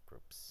patient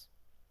groups.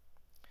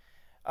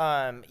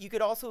 You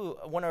could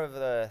also, one of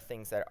the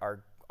things that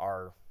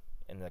our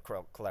in the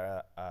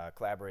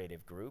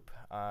collaborative group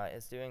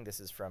is doing. This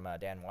is from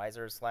Dan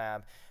Weiser's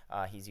lab.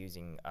 He's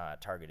using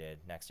targeted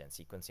next-gen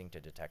sequencing to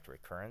detect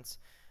recurrence.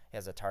 He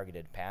has a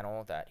targeted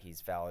panel that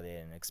he's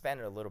validated and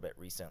expanded a little bit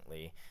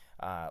recently,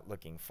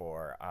 looking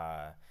for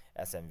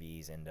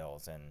SNVs,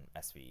 indels, and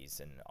SVs,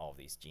 and all of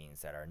these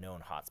genes that are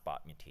known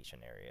hotspot mutation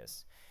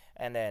areas.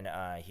 And then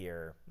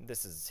here,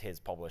 this is his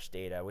published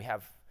data.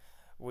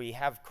 we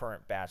have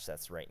current batch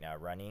that's right now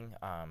running,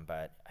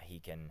 but he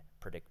can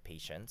predict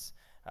patients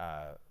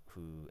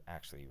who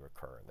actually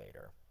recur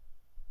later.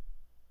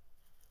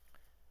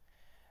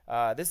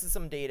 This is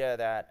some data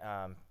that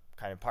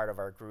kind of part of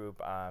our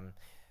group.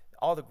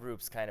 All the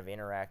groups kind of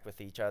interact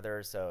with each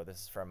other. So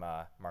this is from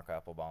Marco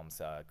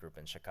Applebaum's group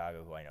in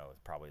Chicago, who I know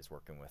probably is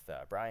working with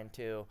Brian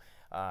too.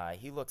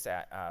 He looks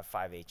at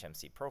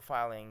 5-HMC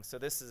profiling. So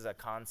this is a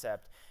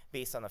concept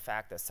based on the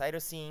fact that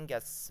cytosine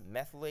gets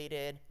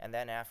methylated, and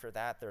then after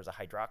that there's a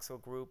hydroxyl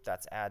group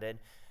that's added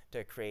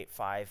to create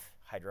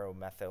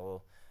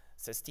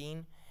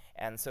 5-hydromethylcysteine.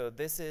 And so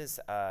this is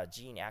a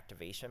gene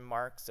activation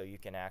mark, so you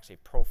can actually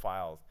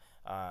profile,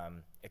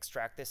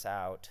 extract this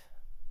out,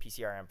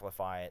 PCR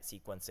amplify it,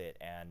 sequence it,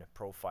 and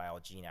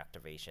profile gene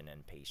activation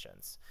in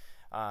patients.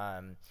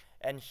 And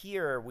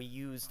here we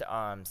used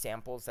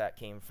samples that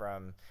came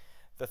from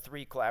the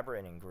 3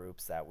 collaborating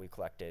groups that we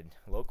collected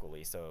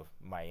locally. So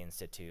my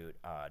institute,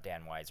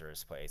 Dan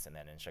Weiser's place, and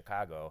then in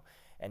Chicago.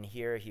 And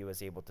here he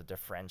was able to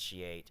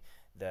differentiate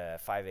the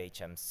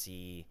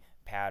 5-HMC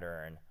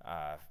pattern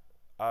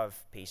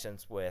of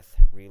patients with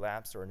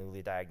relapsed or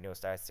newly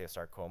diagnosed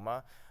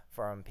osteosarcoma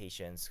from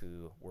patients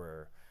who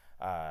were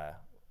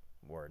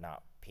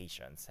not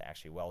patients,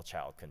 actually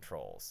well-child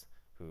controls,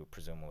 who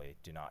presumably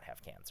do not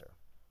have cancer.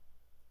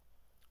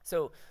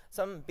 So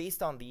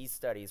based on these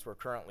studies, we're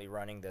currently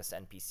running this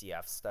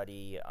NPCF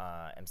study,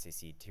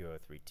 MCC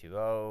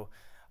 20320.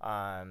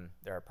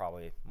 There are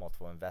probably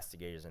multiple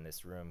investigators in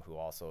this room who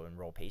also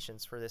enroll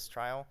patients for this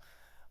trial.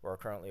 We're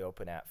currently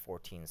open at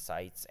 14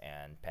 sites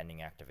and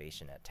pending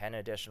activation at 10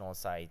 additional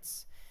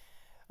sites.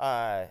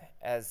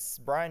 As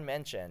Brian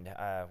mentioned,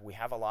 we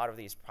have a lot of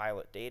these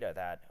pilot data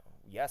that,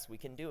 yes, we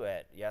can do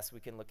it. Yes, we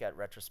can look at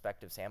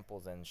retrospective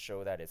samples and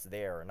show that it's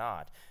there or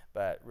not.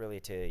 But really,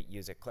 to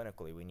use it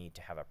clinically, we need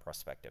to have a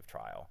prospective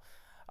trial.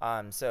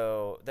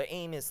 So the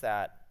aim is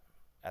that,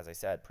 as I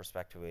said,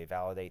 prospectively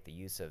validate the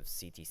use of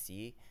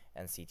CTC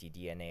and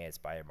ctDNA as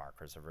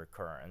biomarkers of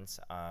recurrence.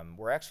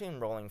 We're actually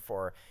enrolling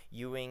for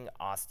Ewing,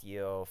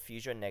 osteo,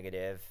 fusion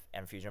negative,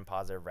 and fusion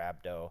positive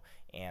rhabdo,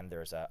 and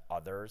there's a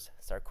others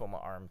sarcoma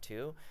arm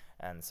too.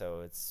 And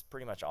so it's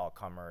pretty much all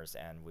comers,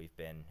 and we've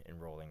been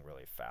enrolling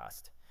really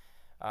fast.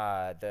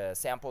 The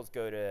samples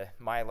go to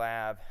my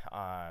lab,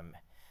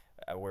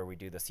 where we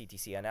do the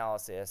CTC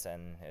analysis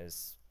and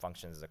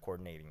functions as a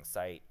coordinating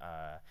site.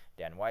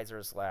 Dan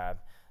Weiser's lab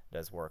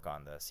does work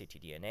on the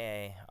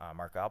ctDNA.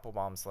 Marco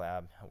Applebaum's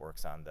lab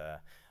works on the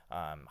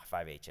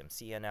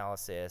 5-HMC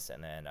analysis,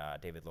 and then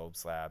David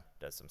Loeb's lab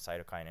does some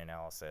cytokine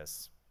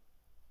analysis.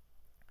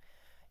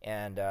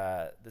 And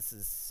this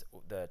is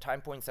the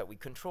time points that we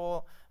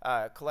control,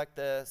 collect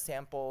the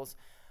samples.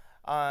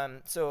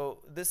 So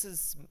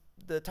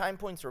the time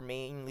points were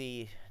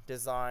mainly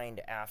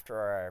designed after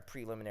our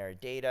preliminary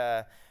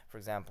data, for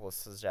example,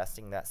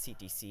 suggesting that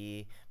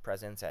CTC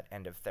presence at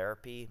end of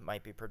therapy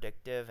might be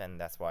predictive, and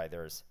that's why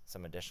there's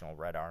some additional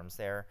red arms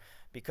there.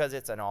 Because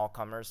it's an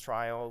all-comers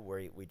trial,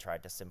 we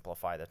tried to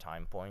simplify the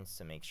time points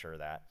to make sure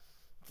that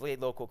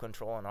delayed local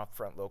control and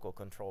upfront local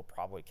control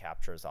probably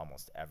captures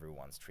almost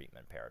everyone's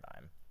treatment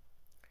paradigm.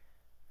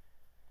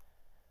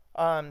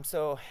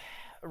 So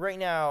right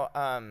now,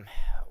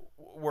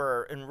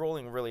 we're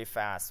enrolling really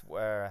fast.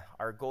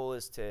 Our goal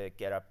is to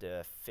get up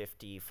to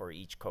 50 for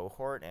each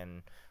cohort,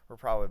 and we're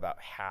probably about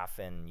half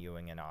in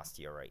Ewing and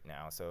osteo right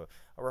now. So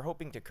we're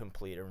hoping to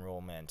complete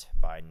enrollment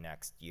by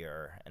next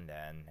year, and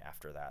then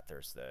after that,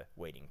 there's the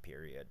waiting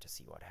period to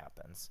see what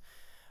happens.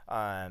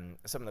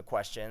 Some of the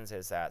questions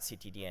is that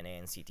ctDNA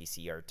and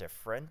CTC are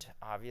different,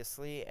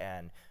 obviously,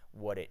 and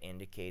what it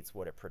indicates,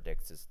 what it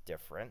predicts is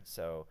different.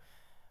 So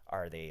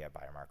are they a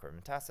biomarker of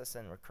metastasis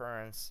and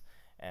recurrence?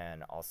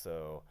 And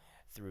also,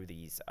 through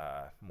these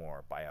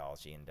more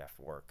biology in-depth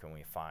work, can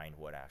we find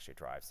what actually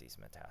drives these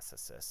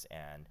metastases?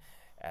 And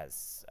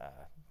as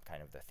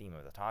kind of the theme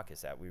of the talk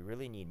is that we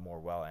really need more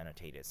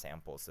well-annotated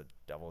samples. The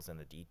devil's in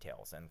the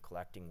details, and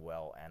collecting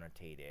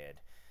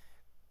well-annotated,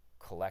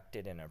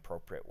 collected in an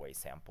appropriate way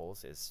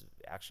samples is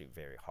actually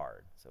very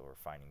hard. So we're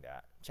finding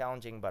that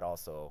challenging, but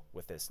also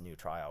with this new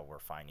trial, we're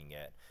finding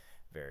it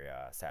very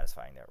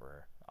satisfying that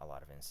a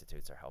lot of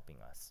institutes are helping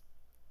us.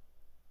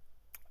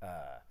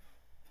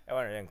 I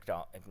want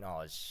to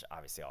acknowledge,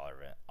 obviously, all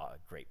our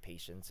great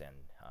patients and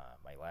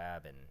my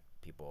lab and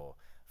people,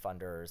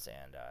 funders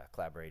and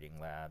collaborating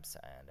labs,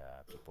 and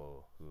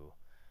people who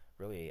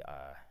really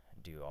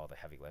do all the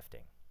heavy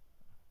lifting.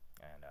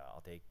 And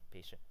I'll take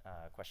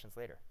questions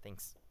later.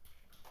 Thanks.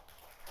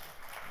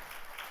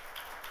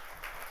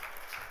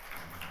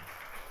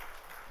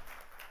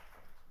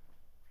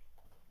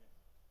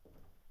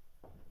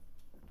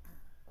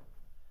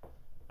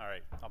 All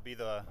right, I'll be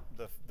the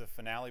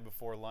finale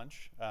before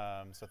lunch.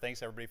 So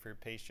thanks everybody for your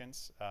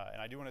patience.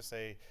 And I do want to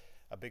say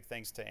a big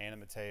thanks to Anna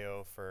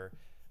Mateo for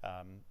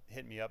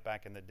hitting me up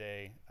back in the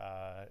day.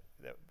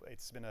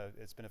 It's been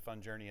a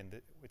fun journey,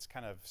 and it's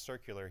kind of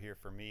circular here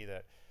for me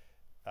that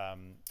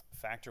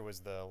Factor was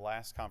the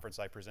last conference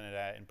I presented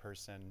at in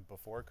person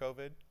before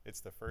COVID.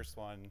 It's the first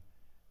one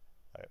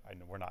I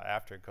know we're not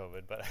after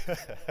COVID, but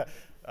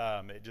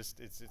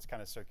it's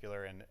kind of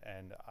circular.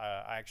 And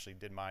I actually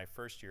did my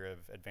first year of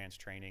advanced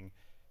training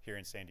here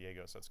in San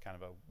Diego, so it's kind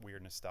of a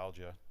weird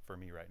nostalgia for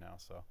me right now.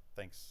 So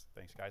thanks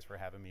guys for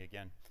having me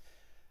again.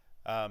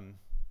 My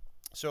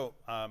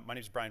name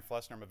is Brian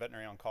Flessner. I'm a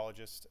veterinary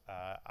oncologist.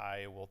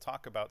 I will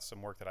talk about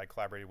some work that I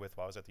collaborated with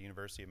while I was at the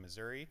University of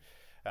Missouri.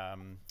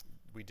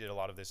 We did a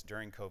lot of this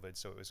during COVID,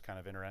 so it was kind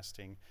of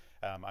interesting.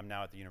 I'm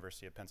now at the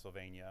University of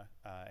Pennsylvania,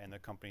 and the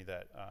company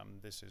that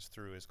this is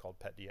through is called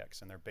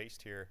PetDX, and they're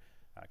based here,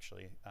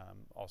 actually,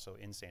 also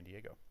in San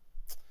Diego.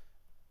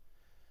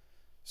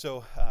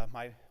 So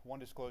my one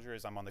disclosure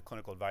is I'm on the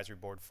clinical advisory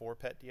board for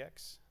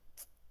PetDX.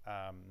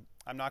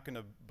 I'm not going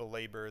to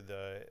belabor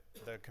the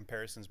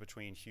comparisons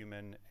between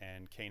human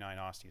and canine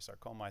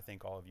osteosarcoma. I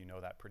think all of you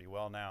know that pretty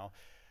well now.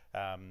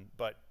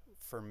 But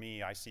for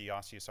me, I see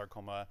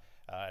osteosarcoma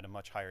at a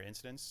much higher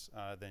incidence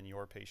than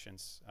your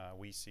patients.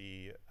 We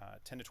see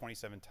 10 to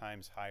 27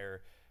 times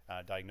higher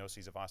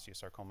diagnoses of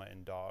osteosarcoma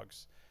in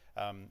dogs.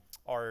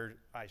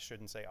 I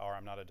shouldn't say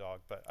I'm not a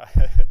dog, but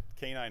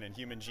canine and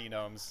human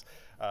genomes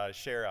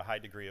share a high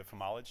degree of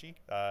homology.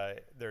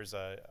 There's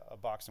a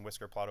box and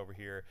whisker plot over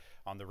here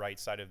on the right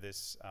side of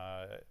this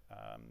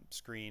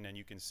screen, and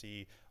you can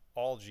see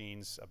all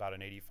genes about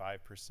an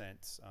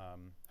 85%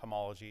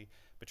 homology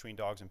between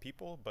dogs and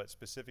people, but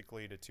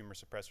specifically to tumor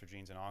suppressor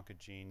genes and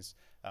oncogenes,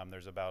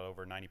 there's about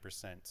over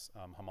 90%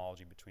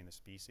 homology between the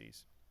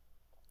species.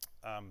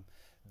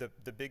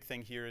 The big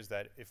thing here is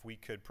that if we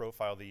could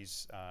profile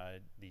these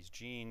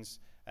genes,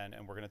 and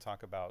we're going to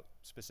talk about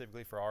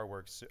specifically for our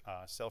work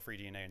cell-free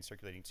DNA and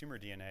circulating tumor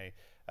DNA,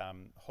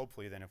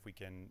 hopefully then if we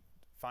can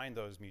find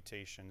those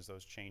mutations,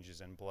 those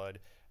changes in blood,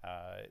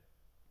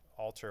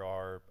 alter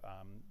our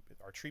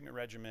treatment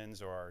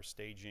regimens or our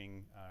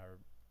staging,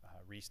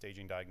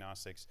 restaging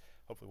diagnostics,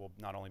 hopefully will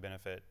not only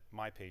benefit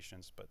my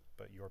patients, but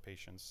your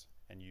patients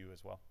and you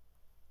as well.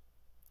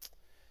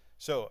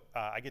 So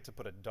I get to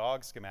put a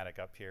dog schematic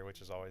up here,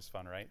 which is always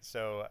fun, right?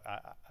 So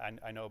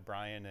I know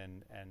Brian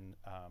and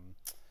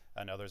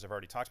others have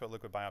already talked about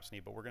liquid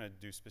biopsy, but we're going to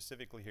do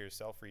specifically here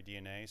cell-free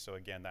DNA. So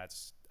again,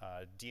 that's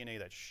DNA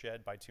that's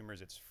shed by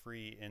tumors. It's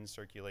free in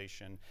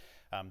circulation.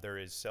 There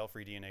is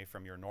cell-free DNA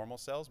from your normal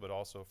cells, but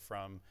also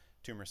from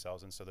tumor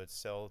cells. And so that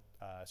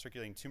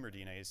circulating tumor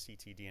DNA is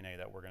ctDNA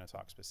that we're going to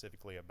talk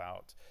specifically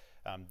about.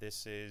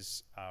 This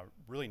is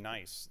really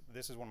nice.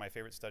 This is one of my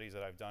favorite studies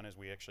that I've done is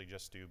we actually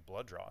just do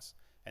blood draws.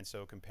 And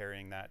so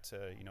comparing that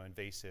to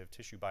invasive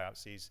tissue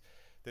biopsies,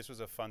 this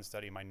was a fun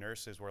study. My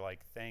nurses were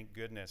like, thank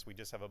goodness we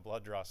just have a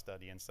blood draw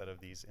study instead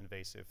of these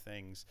invasive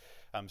things.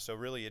 So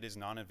really it is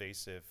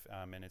non-invasive,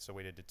 and it's a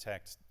way to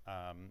detect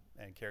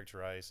and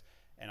characterize.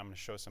 And I'm going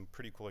to show some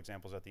pretty cool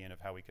examples at the end of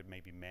how we could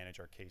maybe manage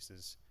our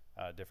cases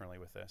differently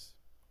with this.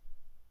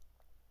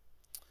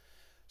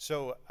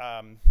 So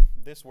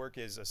this work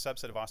is a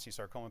subset of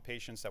osteosarcoma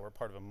patients that were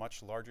part of a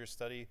much larger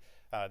study.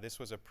 This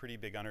was a pretty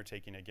big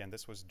undertaking. Again,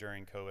 this was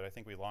during COVID. I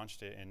think we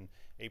launched it in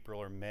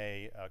April or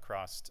May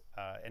across,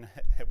 and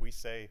we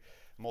say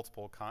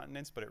multiple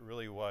continents, but it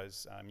really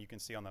was. You can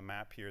see on the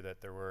map here that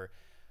there were,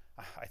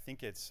 I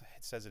think it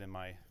says it in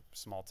my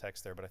small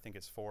text there, but I think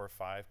it's 4 or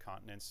 5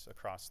 continents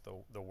across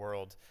the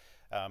world.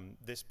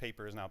 This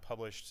paper is now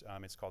published.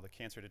 It's called the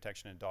Cancer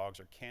Detection in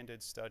Dogs, or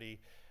CANDID study.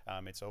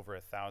 It's over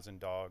 1,000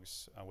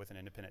 dogs with an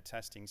independent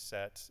testing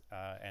set,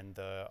 and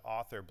the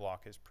author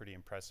block is pretty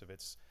impressive.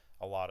 It's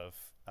a lot of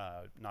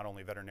not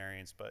only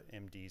veterinarians, but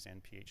MDs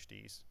and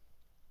PhDs.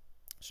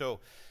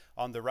 So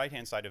on the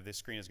right-hand side of this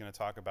screen is going to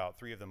talk about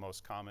 3 of the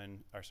most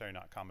common, or sorry,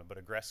 not common, but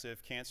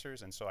aggressive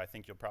cancers. And so I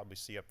think you'll probably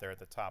see up there at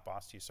the top,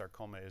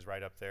 osteosarcoma is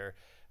right up there.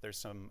 There's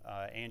some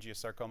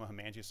angiosarcoma,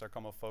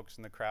 hemangiosarcoma folks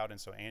in the crowd, and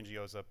so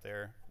angio's up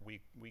there.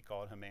 We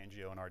call it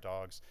hemangio in our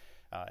dogs,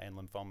 and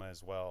lymphoma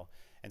as well.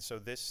 And so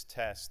this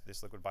test,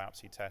 this liquid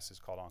biopsy test, is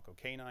called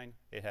OncoCanine.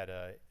 It had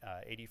a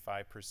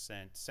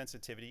 85%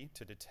 sensitivity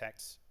to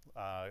detect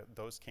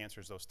those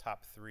cancers, those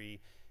top 3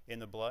 in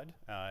the blood,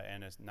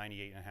 and a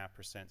 98.5%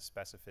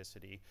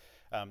 specificity.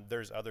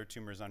 There's other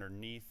tumors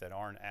underneath that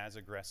aren't as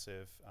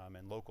aggressive,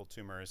 and local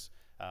tumors,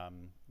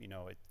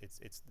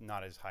 it's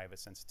not as high of a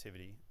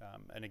sensitivity.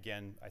 And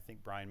again, I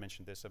think Brian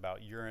mentioned this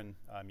about urine.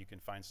 You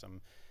can find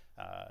some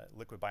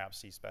liquid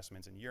biopsy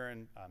specimens in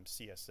urine,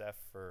 CSF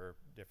for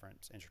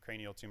different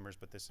intracranial tumors,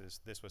 but this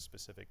was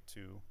specific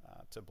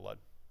to blood.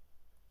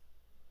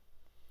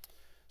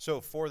 So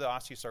for the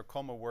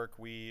osteosarcoma work,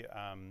 we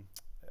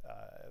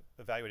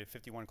evaluated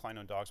 51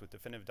 client-owned dogs with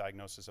definitive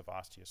diagnosis of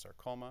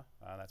osteosarcoma.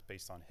 That's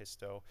based on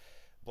histo.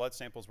 Blood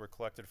samples were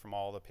collected from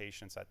all the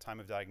patients at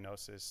time of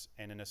diagnosis,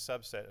 and in a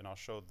subset, and I'll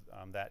show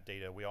that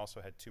data, we also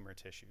had tumor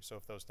tissue. So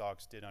if those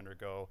dogs did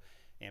undergo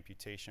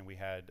amputation, we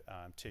had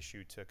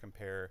tissue to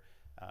compare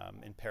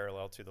in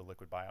parallel to the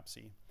liquid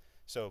biopsy.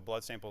 So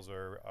blood samples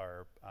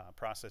are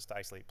processed to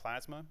isolate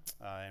plasma,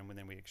 and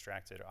then we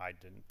extracted, I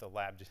didn't, the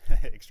lab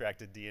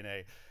extracted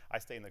DNA. I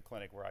stay in the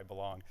clinic where I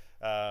belong.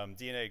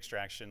 DNA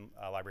extraction,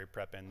 library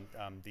prep,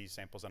 and these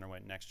samples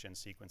underwent next-gen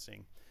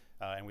sequencing.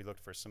 and we looked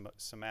for some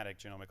somatic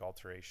genomic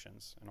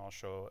alterations, and I'll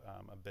show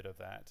a bit of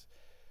that.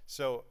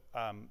 So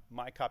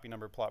my copy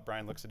number plot,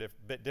 Brian, looks a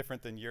bit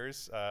different than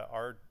yours.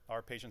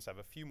 Our patients have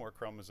a few more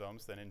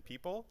chromosomes than in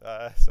people.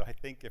 So I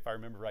think, if I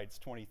remember right, it's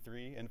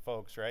 23 in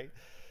folks, right?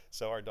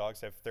 So our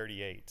dogs have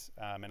 38.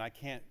 And I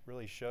can't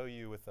really show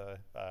you with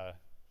a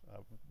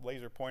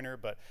laser pointer,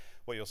 but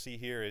what you'll see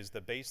here is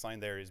the baseline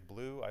there is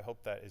blue. I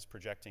hope that is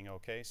projecting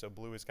okay. So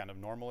blue is kind of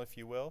normal, if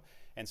you will.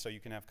 And so you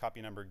can have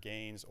copy number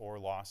gains or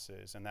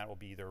losses, and that will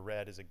be either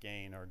red as a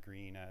gain or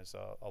green as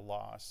a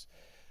loss.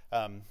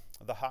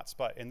 The hot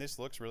spot, and this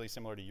looks really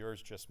similar to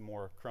yours, just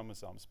more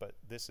chromosomes, but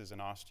this is an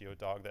osteo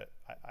dog that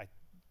I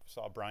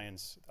saw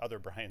other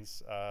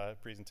Brian's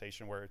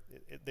presentation where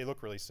they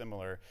look really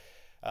similar.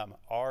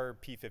 Our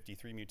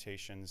P53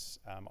 mutations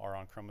are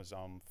on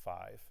chromosome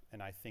 5,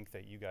 and I think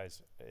that you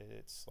guys,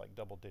 it's like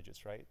double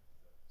digits, right?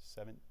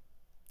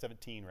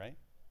 17, right?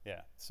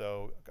 Yeah,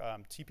 so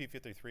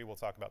TP53 we'll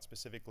talk about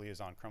specifically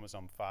is on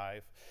chromosome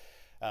 5.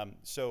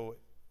 So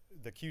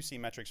the QC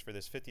metrics for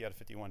this 50 out of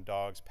 51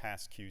 dogs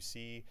passed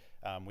QC.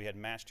 We had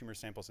matched tumor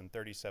samples in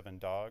 37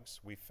 dogs.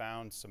 We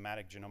found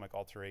somatic genomic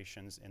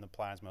alterations in the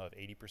plasma of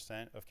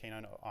 80% of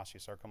canine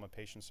osteosarcoma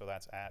patients, so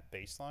that's at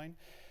baseline.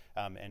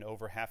 And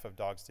over half of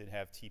dogs did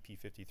have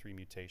TP53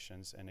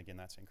 mutations, and again,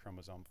 that's in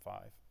chromosome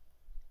 5.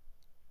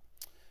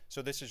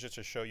 So this is just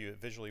to show you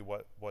visually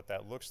what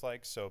that looks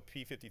like. So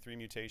P53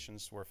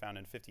 mutations were found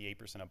in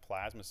 58% of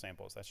plasma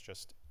samples. That's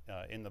just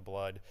in the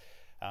blood.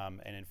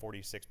 And in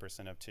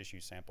 46% of tissue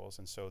samples.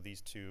 And so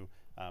these two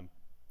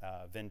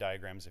Venn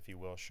diagrams, if you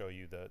will, show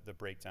you the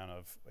breakdown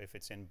of if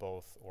it's in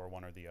both or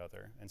one or the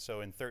other. And so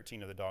in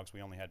 13 of the dogs,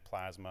 we only had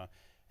plasma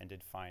and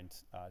did find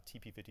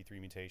TP53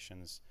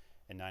 mutations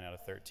in 9 out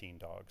of 13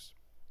 dogs.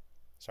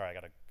 Sorry, I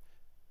got to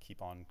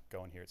keep on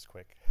going here. It's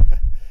quick.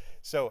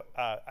 So,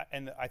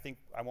 and I think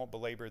I won't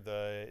belabor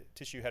the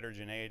tissue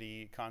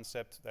heterogeneity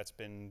concept. That's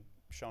been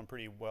shown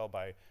pretty well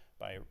by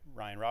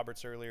Ryan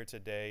Roberts earlier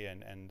today,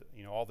 and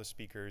you know, all the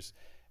speakers.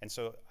 And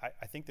so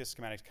I think this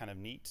schematic's kind of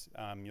neat.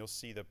 You'll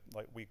see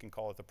like we can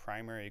call it the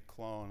primary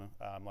clone.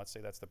 Let's say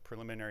that's the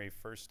preliminary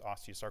first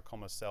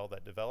osteosarcoma cell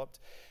that developed,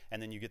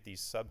 and then you get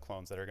these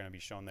subclones that are going to be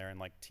shown there in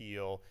like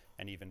teal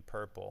and even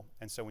purple.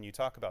 And so when you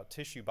talk about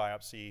tissue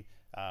biopsy,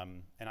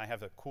 and I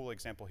have a cool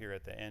example here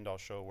at the end I'll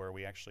show where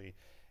we actually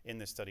in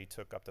this study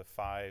took up to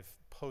 5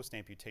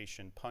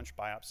 post-amputation punch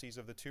biopsies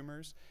of the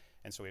tumors.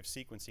 And so we have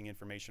sequencing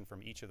information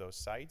from each of those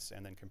sites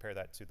and then compare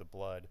that to the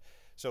blood.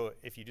 So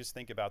if you just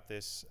think about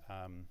this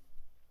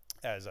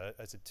as a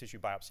tissue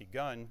biopsy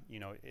gun, you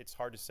know, it's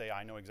hard to say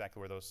I know exactly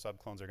where those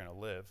subclones are going to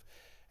live.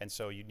 And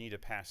so you need to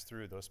pass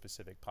through those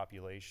specific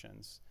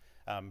populations.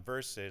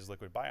 Versus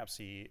liquid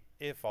biopsy,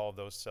 if all of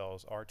those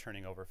cells are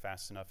turning over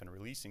fast enough and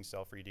releasing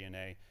cell-free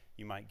DNA,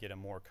 you might get a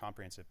more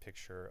comprehensive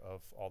picture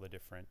of all the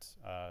different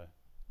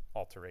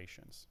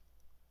alterations.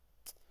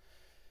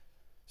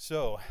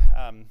 So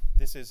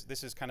this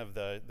is kind of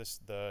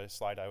the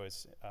slide I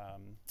was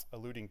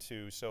alluding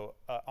to. So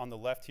on the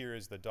left here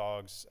is the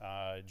dog's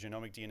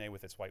genomic DNA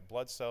with its white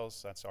blood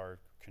cells. That's our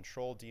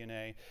control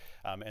DNA.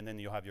 And then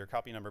you'll have your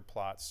copy number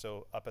plots.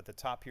 So up at the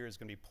top here is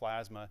going to be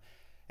plasma.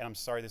 And I'm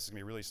sorry this is going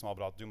to be really small,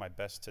 but I'll do my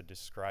best to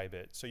describe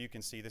it. So you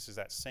can see this is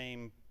that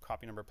same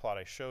copy number plot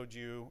I showed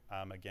you.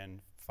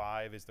 Again,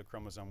 5 is the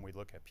chromosome. We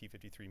look at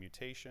P53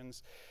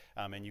 mutations.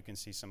 And you can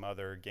see some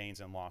other gains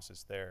and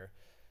losses there.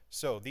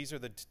 So these are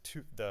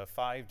the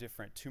 5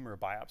 different tumor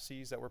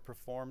biopsies that were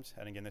performed.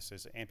 And again, this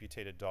is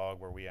amputated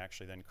dog where we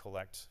actually then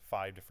collect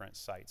 5 different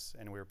sites.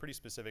 And we were pretty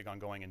specific on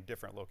going in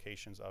different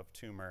locations of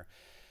tumor.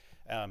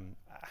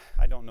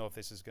 I don't know if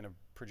this is going to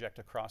project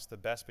across the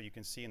best, but you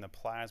can see in the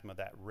plasma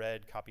that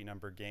red copy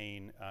number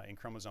gain in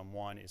chromosome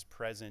 1 is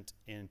present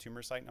in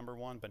tumor site number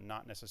 1, but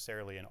not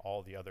necessarily in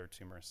all the other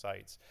tumor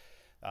sites.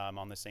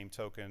 On the same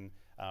token,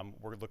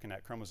 we're looking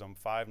at chromosome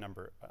 5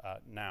 number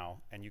now,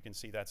 and you can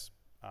see that's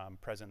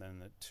present in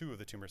the 2 of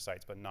the tumor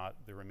sites, but not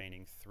the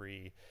remaining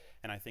 3.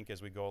 And I think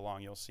as we go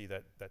along, you'll see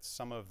that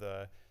some of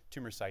the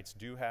tumor sites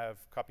do have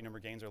copy number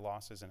gains or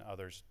losses, and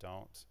others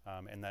don't.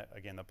 And that,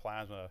 again, the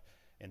plasma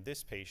in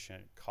this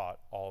patient caught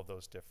all of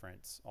those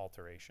different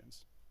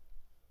alterations.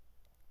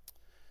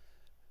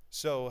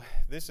 So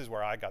this is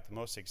where I got the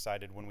most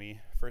excited when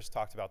we first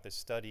talked about this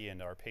study and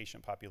our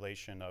patient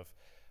population of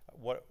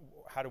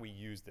how do we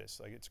use this?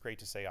 Like, it's great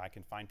to say I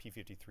can find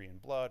P53 in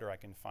blood or I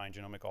can find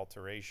genomic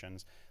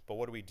alterations, but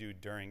what do we do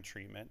during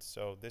treatment?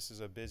 So this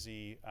is a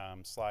busy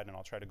slide, and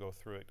I'll try to go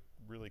through it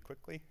really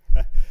quickly.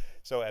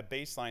 So at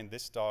baseline,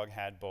 this dog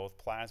had both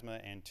plasma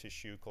and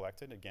tissue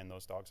collected. Again,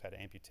 those dogs had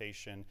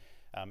amputation.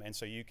 And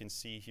so you can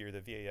see here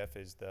the VAF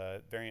is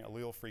the variant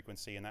allele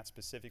frequency, and that's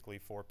specifically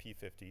for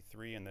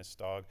P53 in this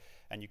dog.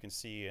 And you can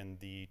see in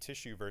the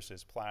tissue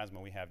versus plasma,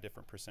 we have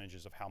different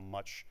percentages of how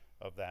much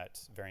of that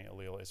variant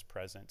allele is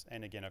present.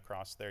 And again,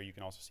 across there, you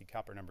can also see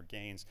copy number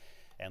gains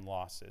and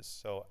losses.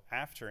 So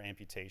after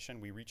amputation,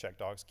 we recheck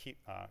dogs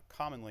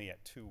commonly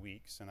at 2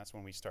 weeks, and that's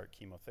when we start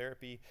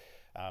chemotherapy.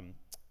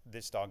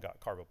 This dog got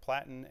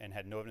carboplatin and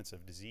had no evidence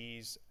of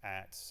disease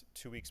at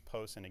 2 weeks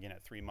post and again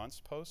at 3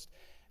 months post.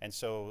 And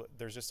so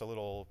there's just a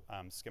little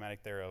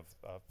schematic there of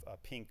a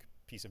pink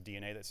piece of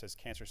DNA that says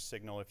cancer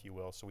signal, if you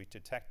will. So we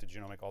detect the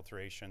genomic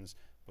alterations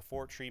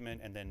before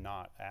treatment and then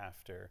not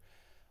after.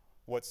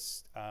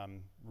 What's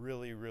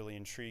really, really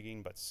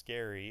intriguing but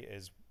scary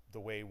is the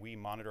way we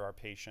monitor our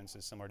patients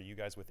is similar to you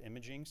guys with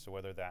imaging. So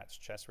whether that's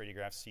chest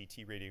radiographs,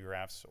 CT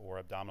radiographs, or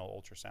abdominal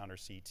ultrasound or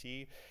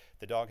CT,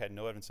 the dog had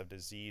no evidence of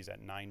disease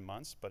at 9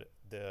 months, but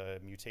the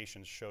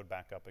mutations showed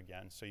back up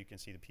again. So you can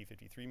see the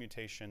P53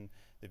 mutation,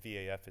 the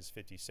VAF is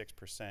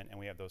 56%, and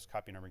we have those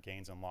copy number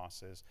gains and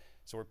losses.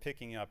 So we're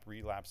picking up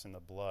relapse in the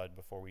blood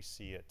before we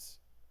see it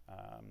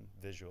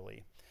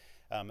visually.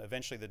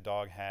 Eventually the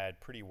dog had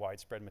pretty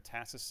widespread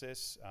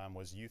metastasis,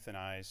 was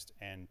euthanized,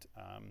 and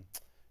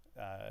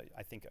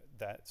I think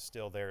that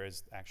still there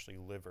is actually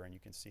liver, and you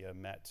can see a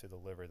met to the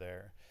liver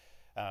there.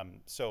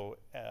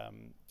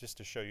 Just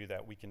to show you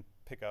that we can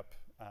pick up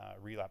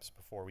relapse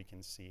before we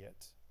can see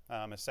it.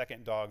 A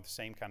second dog, the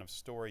same kind of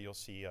story. You'll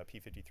see a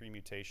P53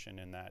 mutation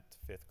in that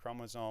 5th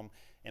chromosome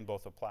in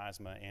both the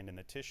plasma and in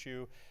the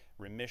tissue.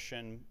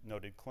 Remission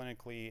noted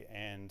clinically,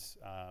 and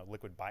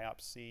liquid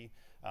biopsy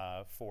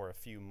for a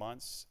few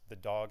months. The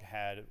dog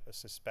had a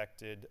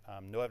suspected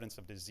no evidence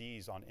of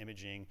disease on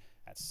imaging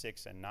at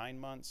 6 and 9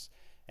 months,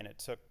 and it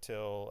took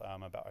till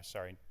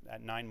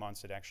at 9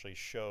 months it actually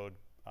showed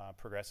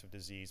progressive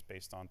disease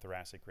based on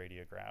thoracic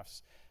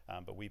radiographs,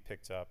 but we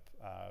picked up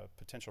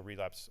potential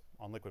relapse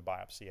on liquid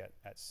biopsy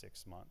at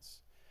 6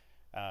 months.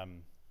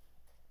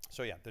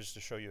 So yeah, just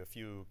to show you a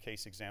few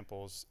case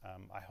examples.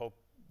 I hope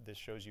this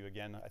shows you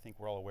again, I think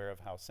we're all aware of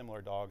how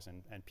similar dogs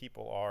and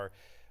people are.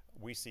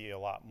 We see a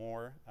lot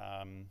more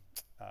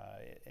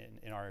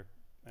in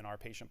our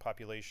patient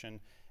population,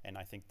 and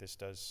I think this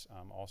does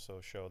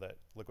also show that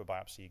liquid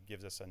biopsy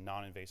gives us a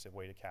non-invasive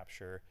way to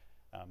capture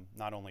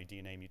not only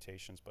DNA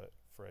mutations, but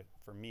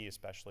for me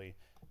especially,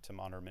 to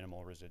monitor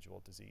minimal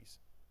residual disease.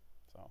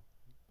 So,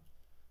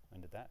 I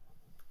ended that.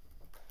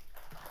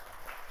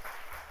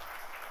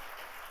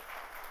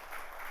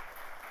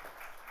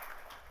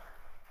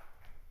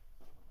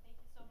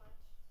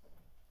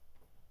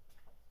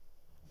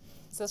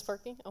 Is this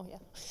working? Oh, yeah.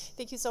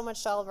 Thank you so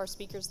much to all of our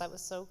speakers. That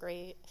was so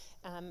great.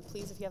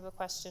 Please, if you have a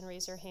question,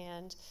 raise your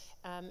hand.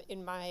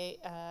 In my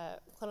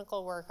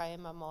clinical work, I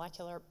am a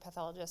molecular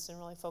pathologist and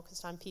really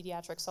focused on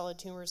pediatric solid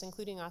tumors,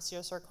 including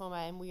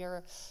osteosarcoma, and we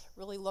are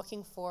really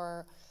looking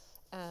for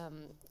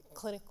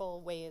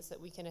clinical ways that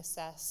we can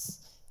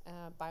assess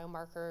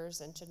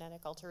biomarkers and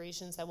genetic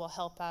alterations that will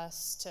help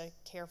us to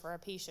care for our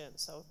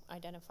patients. So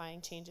identifying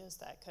changes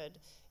that could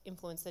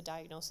influence the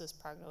diagnosis,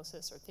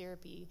 prognosis, or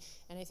therapy.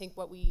 And I think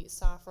what we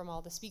saw from all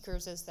the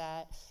speakers is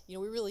that, we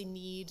really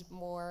need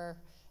more,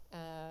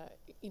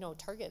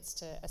 targets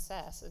to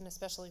assess, and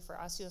especially for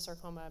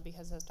osteosarcoma,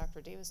 because as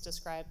Dr. Davis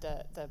described,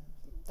 the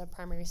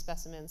primary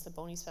specimens, the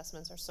bony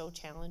specimens, are so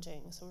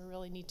challenging. So we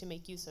really need to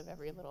make use of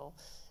every little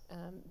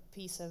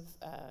piece of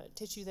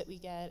tissue that we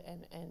get,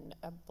 and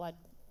a blood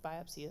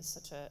biopsy is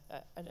such a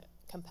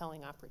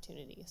compelling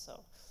opportunity.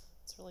 So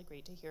it's really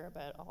great to hear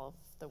about all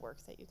of the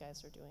work that you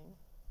guys are doing.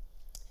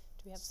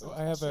 Do we have some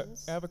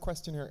questions? I have a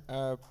question here.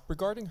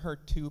 Regarding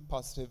HER2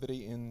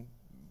 positivity,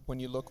 when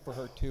you look for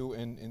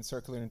HER2 in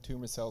circulating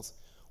tumor cells,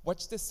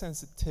 what's the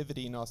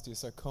sensitivity in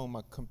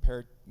osteosarcoma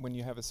compared when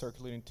you have a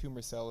circulating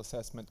tumor cell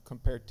assessment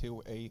compared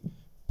to a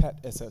PET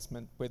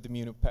assessment with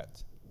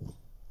immuno-PET?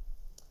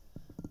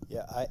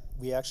 Yeah,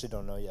 we actually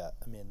don't know yet.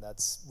 I mean,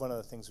 that's one of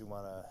the things we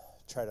want to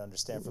try to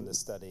understand from this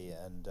study,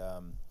 and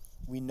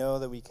we know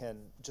that we can,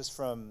 just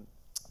from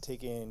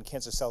taking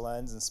cancer cell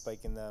lines and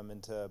spiking them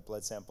into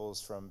blood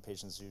samples from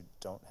patients who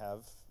don't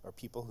have, or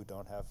people who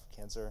don't have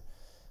cancer,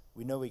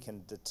 we know we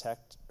can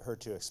detect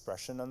HER2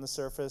 expression on the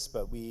surface,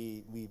 but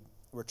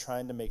we're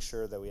trying to make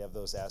sure that we have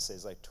those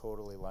assays like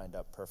totally lined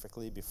up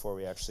perfectly before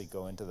we actually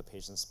go into the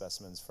patient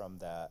specimens from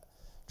that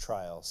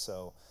trial.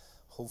 So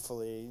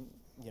hopefully,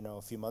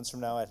 a few months from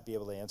now I'd be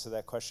able to answer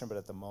that question, but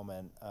at the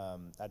moment,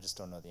 I just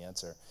don't know the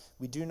answer.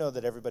 We do know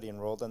that everybody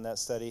enrolled in that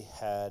study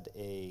had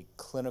a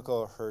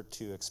clinical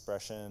HER2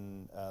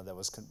 expression that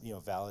was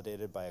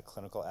validated by a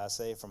clinical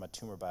assay from a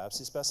tumor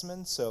biopsy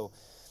specimen. So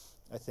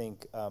I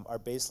think our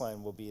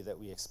baseline will be that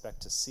we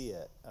expect to see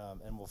it,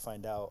 and we'll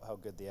find out how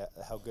good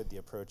the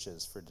approach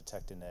is for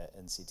detecting it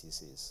in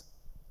CTCs.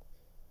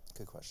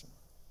 Good question.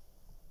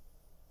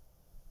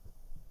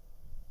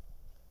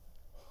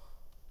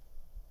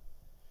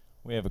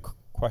 We have a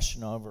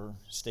question over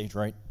stage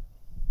right.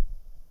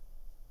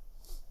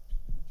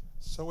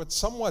 So it's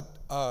somewhat,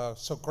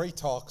 so great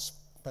talks,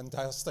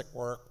 fantastic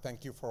work,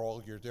 thank you for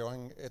all you're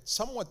doing. It's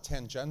somewhat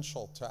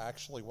tangential to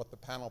actually what the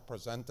panel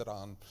presented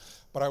on,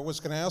 but I was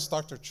going to ask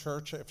Dr.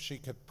 Church if she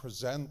could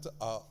present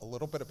a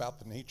little bit about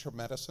the Nature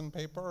Medicine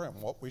paper and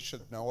what we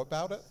should know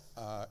about it.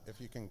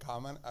 If you can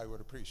comment, I would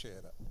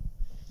appreciate it.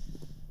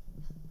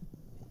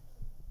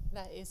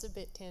 That is a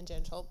bit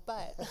tangential,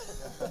 but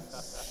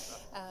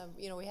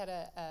you know, we had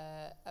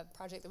a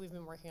project that we've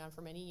been working on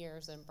for many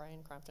years, and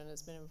Brian Crompton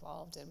has been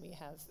involved, and we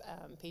have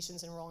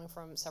patients enrolling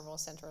from several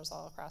centers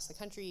all across the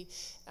country,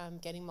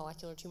 getting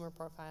molecular tumor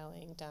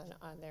profiling done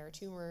on their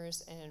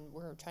tumors, and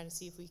we're trying to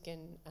see if we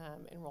can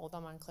enroll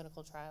them on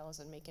clinical trials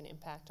and make an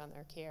impact on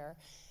their care.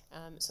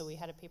 So we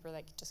had a paper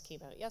that just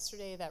came out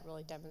yesterday that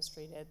really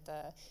demonstrated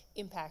the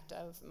impact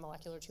of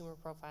molecular tumor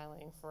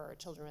profiling for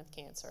children with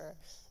cancer,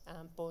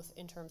 both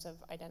in terms of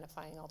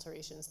identifying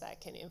alterations that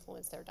can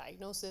influence their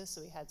diagnosis.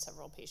 So we had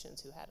several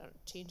patients who had a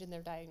change in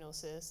their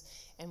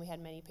diagnosis, and we had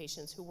many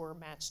patients who were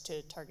matched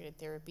to targeted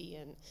therapy,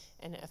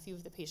 and a few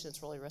of the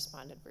patients really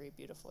responded very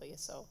beautifully.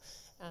 So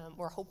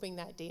we're hoping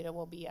that data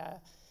will be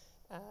a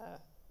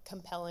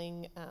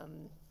compelling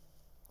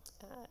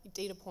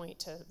data point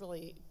to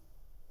really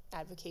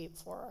advocate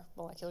for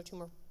molecular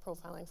tumor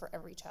profiling for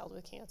every child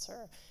with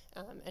cancer.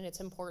 And it's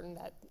important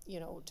that, you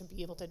know, to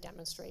be able to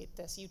demonstrate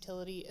this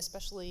utility,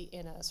 especially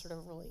in a sort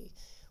of really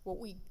what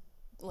we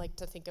like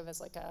to think of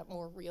as like a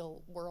more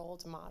real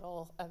world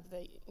model of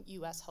the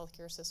US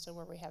healthcare system,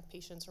 where we have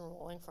patients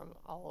enrolling from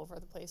all over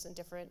the place in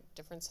different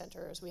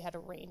centers. We had a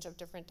range of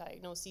different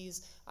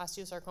diagnoses.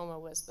 Osteosarcoma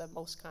was the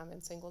most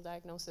common single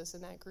diagnosis in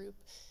that group.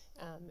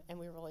 And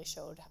we really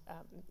showed,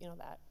 you know,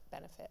 that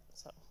benefit.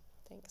 So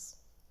thanks.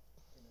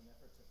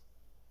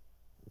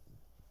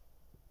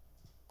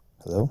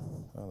 Hello?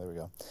 Oh, there we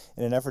go.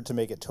 In an effort to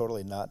make it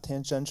totally not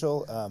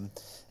tangential,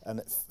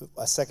 and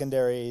a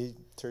secondary,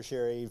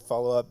 tertiary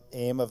follow-up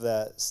aim of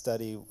that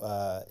study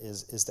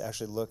is to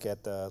actually look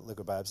at the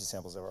liquid biopsy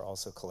samples that were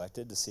also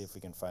collected to see if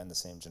we can find the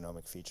same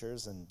genomic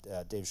features. And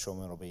Dave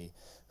Schulman will be,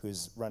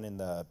 who's running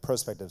the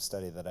prospective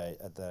study that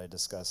I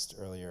discussed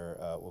earlier,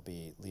 will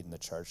be leading the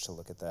charge to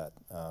look at that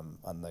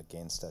on the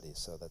GAIN study.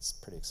 So that's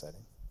pretty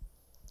exciting.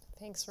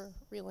 Thanks for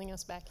reeling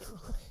us back in.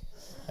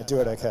 I do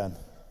what I can.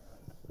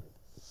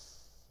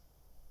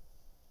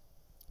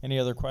 Any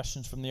other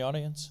questions from the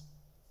audience?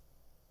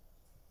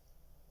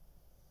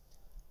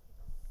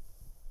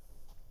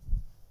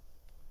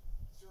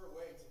 Is there a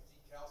way to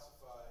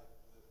decalcify the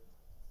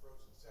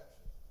frozen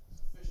section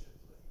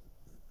sufficiently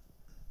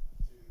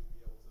to be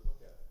able to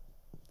look at it?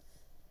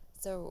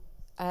 So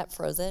at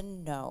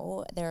frozen,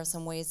 no. There are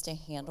some ways to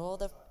handle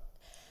the...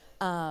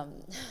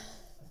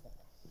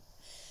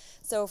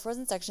 So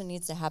frozen section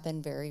needs to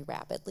happen very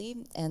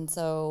rapidly, and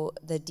so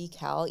the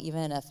decal,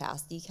 even a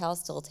fast decal,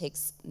 still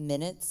takes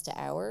minutes to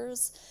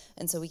hours,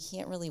 and so we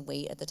can't really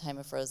wait at the time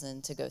of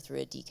frozen to go through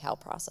a decal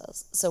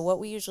process. So what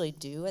we usually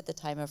do at the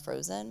time of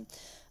frozen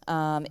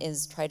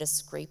is try to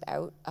scrape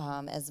out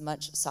as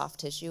much soft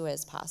tissue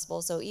as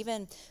possible. So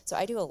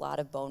I do a lot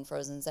of bone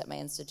frozens at my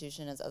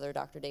institution, as other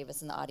Dr.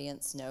 Davis in the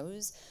audience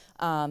knows.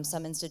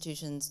 Some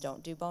institutions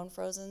don't do bone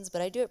frozens,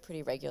 but I do it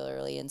pretty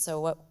regularly. And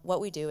so what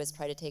we do is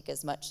try to take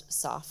as much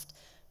soft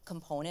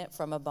component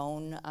from a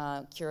bone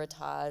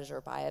curettage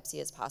or biopsy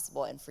as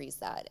possible and freeze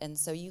that. And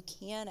so you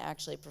can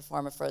actually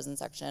perform a frozen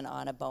section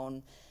on a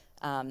bone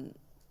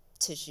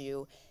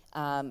tissue,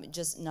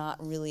 just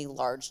not really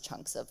large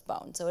chunks of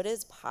bone. So it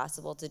is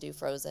possible to do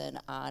frozen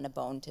on a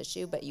bone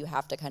tissue, but you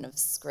have to kind of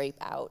scrape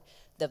out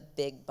the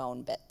big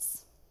bone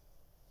bits.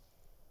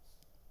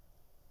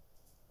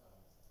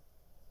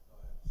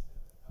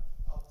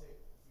 I'll take,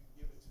 if you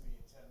give it to me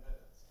in 10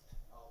 minutes,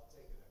 I'll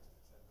take it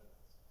after 10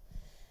 minutes.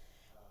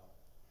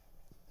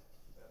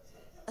 That's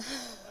it.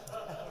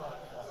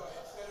 So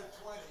instead of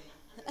 20,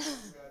 as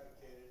you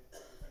advocated,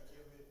 if you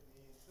give it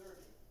me in 30,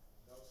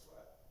 no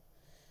sweat.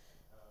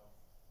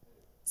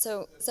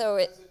 So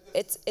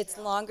it's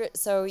longer.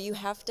 So you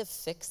have to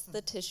fix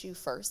the tissue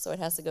first. So it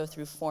has to go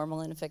through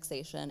formalin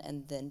fixation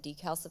and then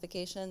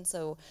decalcification.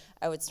 So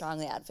I would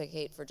strongly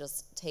advocate for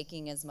just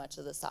taking as much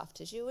of the soft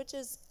tissue, which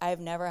is, I've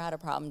never had a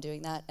problem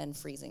doing that, and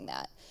freezing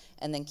that,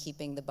 and then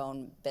keeping the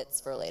bone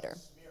bits for later.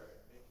 Smear it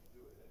and make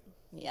you do it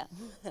anyway. Yeah.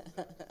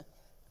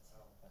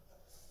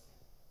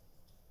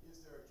 Is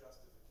there a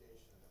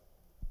justification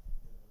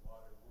in the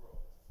modern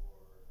world for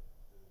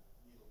the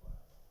needle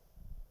biopsy?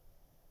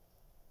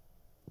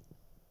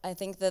 I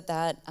think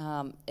that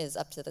is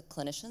up to the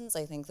clinicians.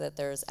 I think that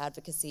there's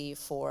advocacy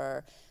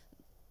for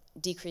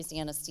decreasing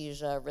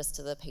anesthesia, risk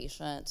to the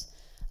patient.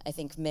 I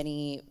think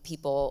many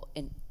people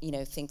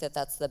think that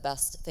that's the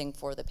best thing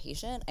for the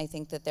patient. I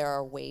think that there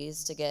are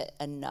ways to get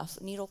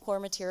enough needle core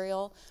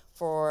material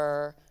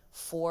for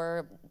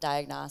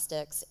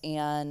diagnostics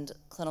and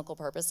clinical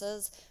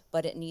purposes,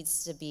 but it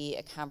needs to be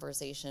a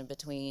conversation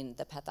between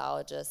the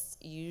pathologist,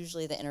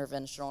 usually the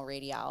interventional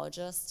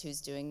radiologist who's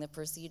doing the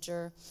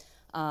procedure,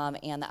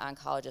 and the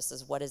oncologist.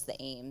 Is what is the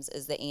aims?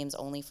 Is the aims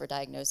only for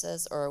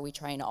diagnosis, or are we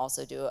trying to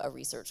also do a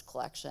research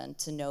collection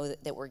to know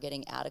that we're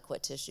getting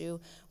adequate tissue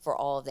for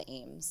all of the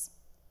aims?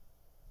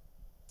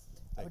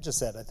 I would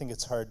just add, I think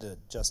it's hard to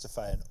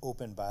justify an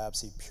open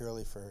biopsy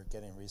purely for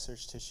getting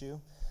research tissue.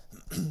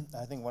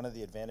 I think one of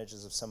the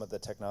advantages of some of the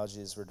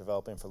technologies we're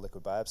developing for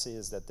liquid biopsy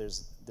is that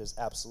there's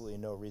absolutely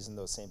no reason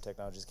those same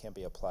technologies can't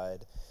be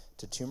applied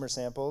to tumor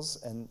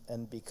samples,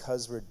 and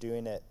because we're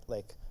doing it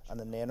like on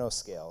a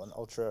nanoscale, an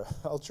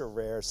ultra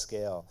rare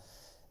scale,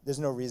 there's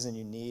no reason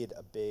you need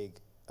a big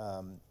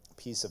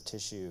piece of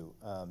tissue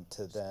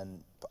to then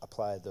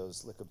apply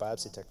those liquid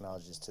biopsy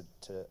technologies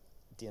to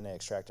DNA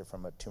extracted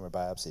from a tumor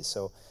biopsy.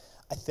 So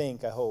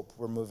I hope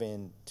we're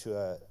moving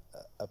to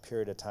a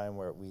period of time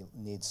where we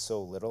need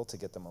so little to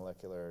get the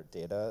molecular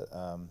data.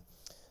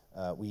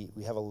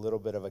 We have a little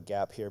bit of a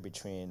gap here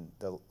between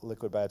the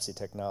liquid biopsy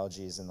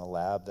technologies in the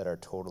lab that are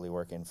totally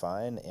working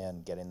fine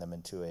and getting them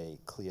into a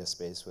CLIA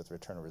space with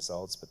return of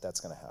results, but that's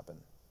going to happen.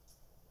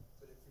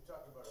 But if you're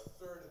talking about a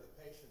third of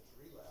the patients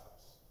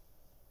relapse,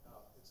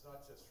 it's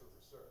not just for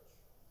research.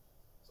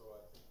 So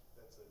I think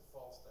that's a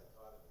false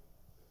dichotomy.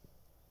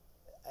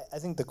 I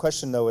think the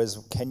question, though, is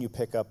can you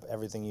pick up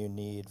everything you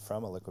need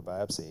from a liquid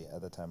biopsy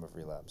at the time of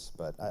relapse?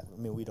 But, I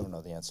mean, we don't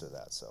know the answer to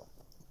that, so.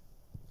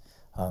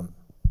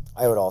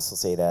 I would also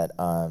say that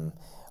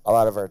a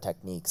lot of our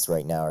techniques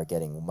right now are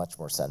getting much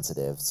more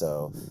sensitive.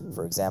 So,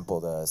 for example,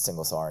 the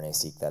single-cell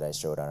RNA-seq that I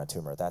showed on a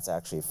tumor, that's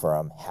actually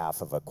from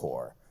half of a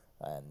core.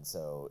 And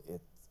so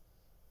it's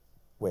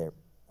where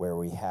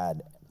we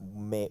had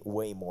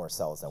way more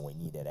cells than we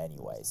needed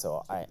anyway.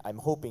 So I'm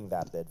hoping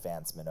that the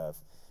advancement of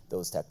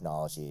those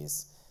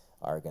technologies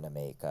are going to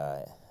make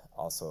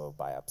also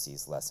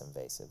biopsies less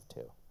invasive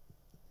too.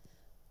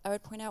 I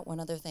would point out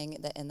one other thing,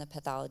 that in the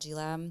pathology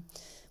lab,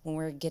 when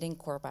we're getting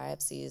core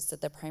biopsies,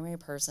 that the primary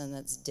person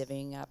that's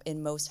divvying up,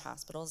 in most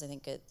hospitals, I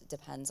think it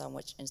depends on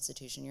which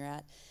institution you're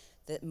at,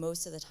 that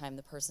most of the time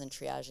the person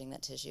triaging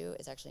that tissue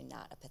is actually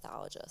not a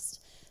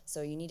pathologist.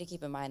 So you need to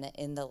keep in mind that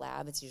in the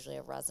lab, it's usually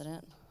a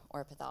resident or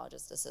a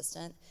pathologist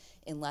assistant,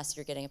 unless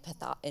you're getting a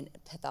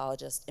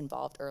pathologist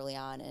involved early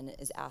on and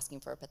is asking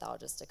for a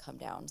pathologist to come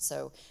down.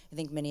 So I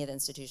think many of the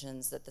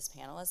institutions that this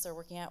panelists are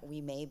working at, we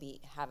may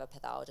have a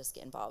pathologist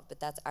get involved, but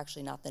that's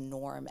actually not the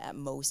norm at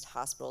most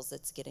hospitals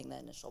that's getting the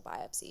initial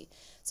biopsy.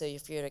 So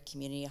if you're at a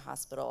community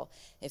hospital,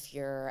 if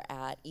you're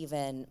at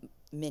even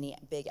many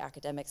big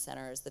academic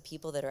centers, the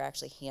people that are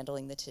actually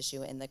handling the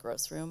tissue in the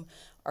gross room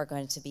are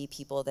going to be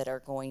people that are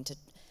going to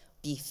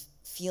be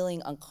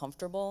feeling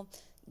uncomfortable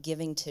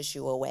giving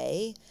tissue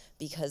away,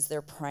 because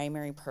their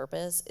primary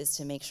purpose is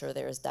to make sure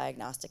there is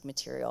diagnostic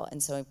material.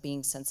 And so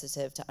being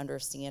sensitive to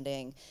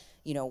understanding,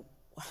 you know,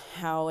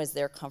 how is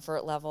their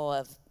comfort level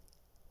of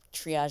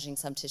triaging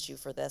some tissue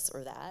for this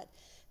or that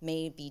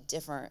may be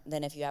different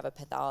than if you have a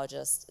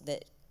pathologist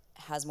that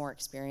has more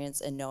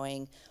experience in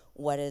knowing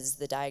what is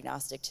the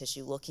diagnostic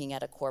tissue, looking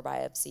at a core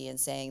biopsy and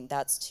saying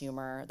that's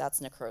tumor, that's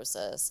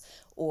necrosis,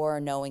 or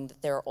knowing that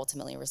they're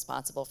ultimately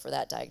responsible for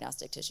that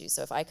diagnostic tissue.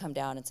 So if I come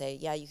down and say,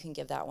 yeah, you can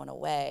give that one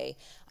away,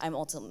 I'm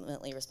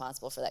ultimately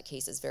responsible for that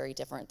case is very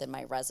different than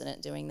my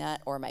resident doing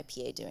that or my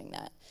PA doing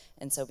that.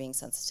 And so being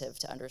sensitive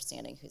to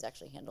understanding who's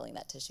actually handling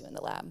that tissue in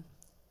the lab.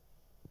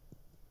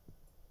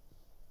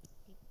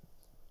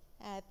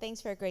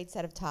 Thanks for a great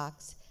set of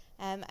talks.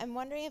 I'm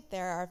wondering if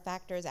there are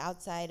factors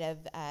outside of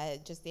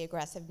just the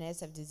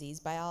aggressiveness of disease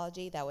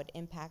biology that would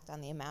impact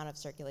on the amount of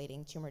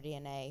circulating tumor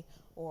DNA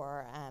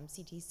or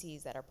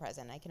CTCs that are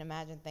present. I can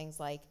imagine things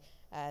like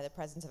the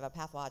presence of a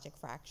pathologic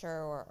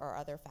fracture or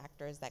other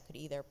factors that could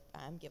either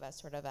give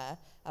us sort of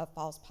a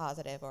false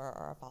positive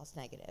or a false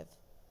negative.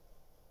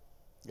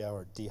 Yeah,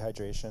 or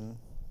dehydration.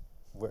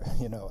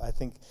 You know, I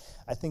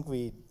think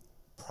we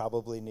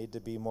probably need to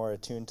be more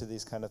attuned to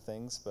these kind of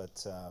things, but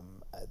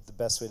the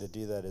best way to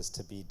do that is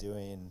to be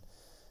doing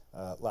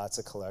lots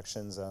of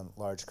collections on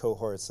large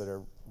cohorts that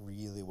are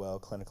really well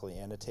clinically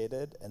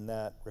annotated, and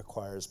that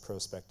requires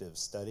prospective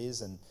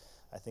studies. And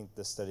I think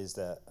the studies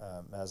that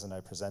Maz and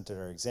I presented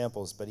are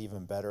examples, but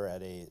even better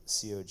at a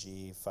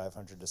COG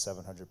 500 to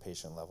 700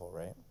 patient level,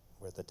 right?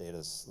 Where the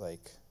data's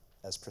like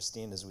as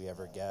pristine as we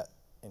ever get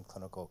in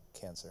clinical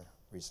cancer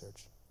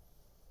research.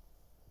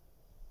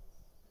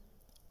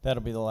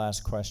 That'll be the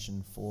last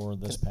question for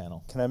this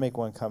panel. Can I make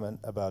one comment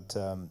about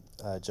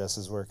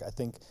Jess's work? I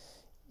think,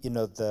 you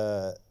know,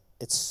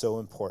 it's so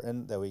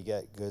important that we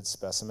get good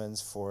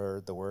specimens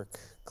for the work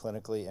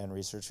clinically and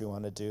research we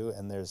want to do,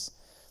 and there's,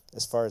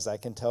 as far as I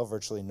can tell,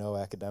 virtually no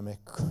academic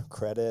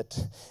credit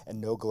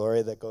and no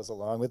glory that goes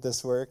along with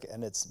this work,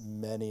 and it's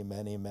many,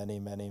 many, many,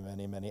 many,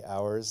 many, many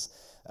hours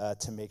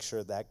to make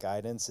sure that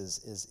guidance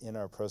is in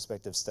our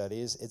prospective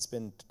studies. It's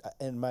been,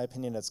 in my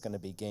opinion, it's going to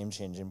be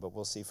game-changing, but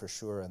we'll see for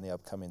sure in the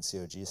upcoming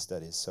COG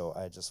studies. So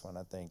I just want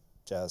to thank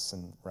Jess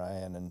and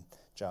Ryan and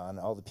John,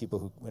 all the people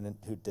who went in,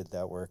 who did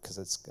that work, because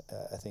it's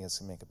I think it's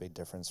going to make a big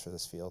difference for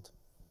this field.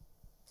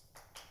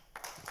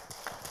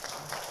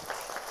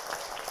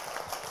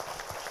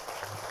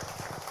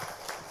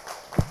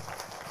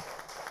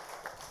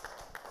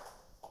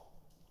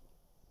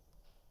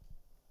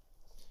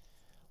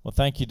 Well,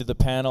 thank you to the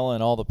panel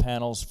and all the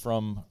panels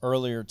from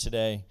earlier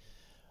today.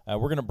 We're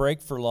going to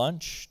break for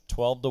lunch,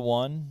 12 to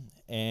 1,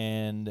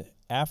 and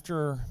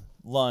after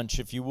lunch,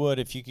 if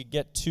you could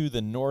get to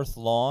the north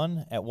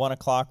lawn at 1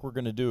 o'clock, we're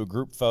going to do a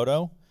group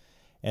photo,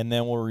 and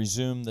then we'll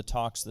resume the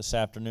talks this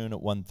afternoon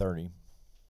at 1:30.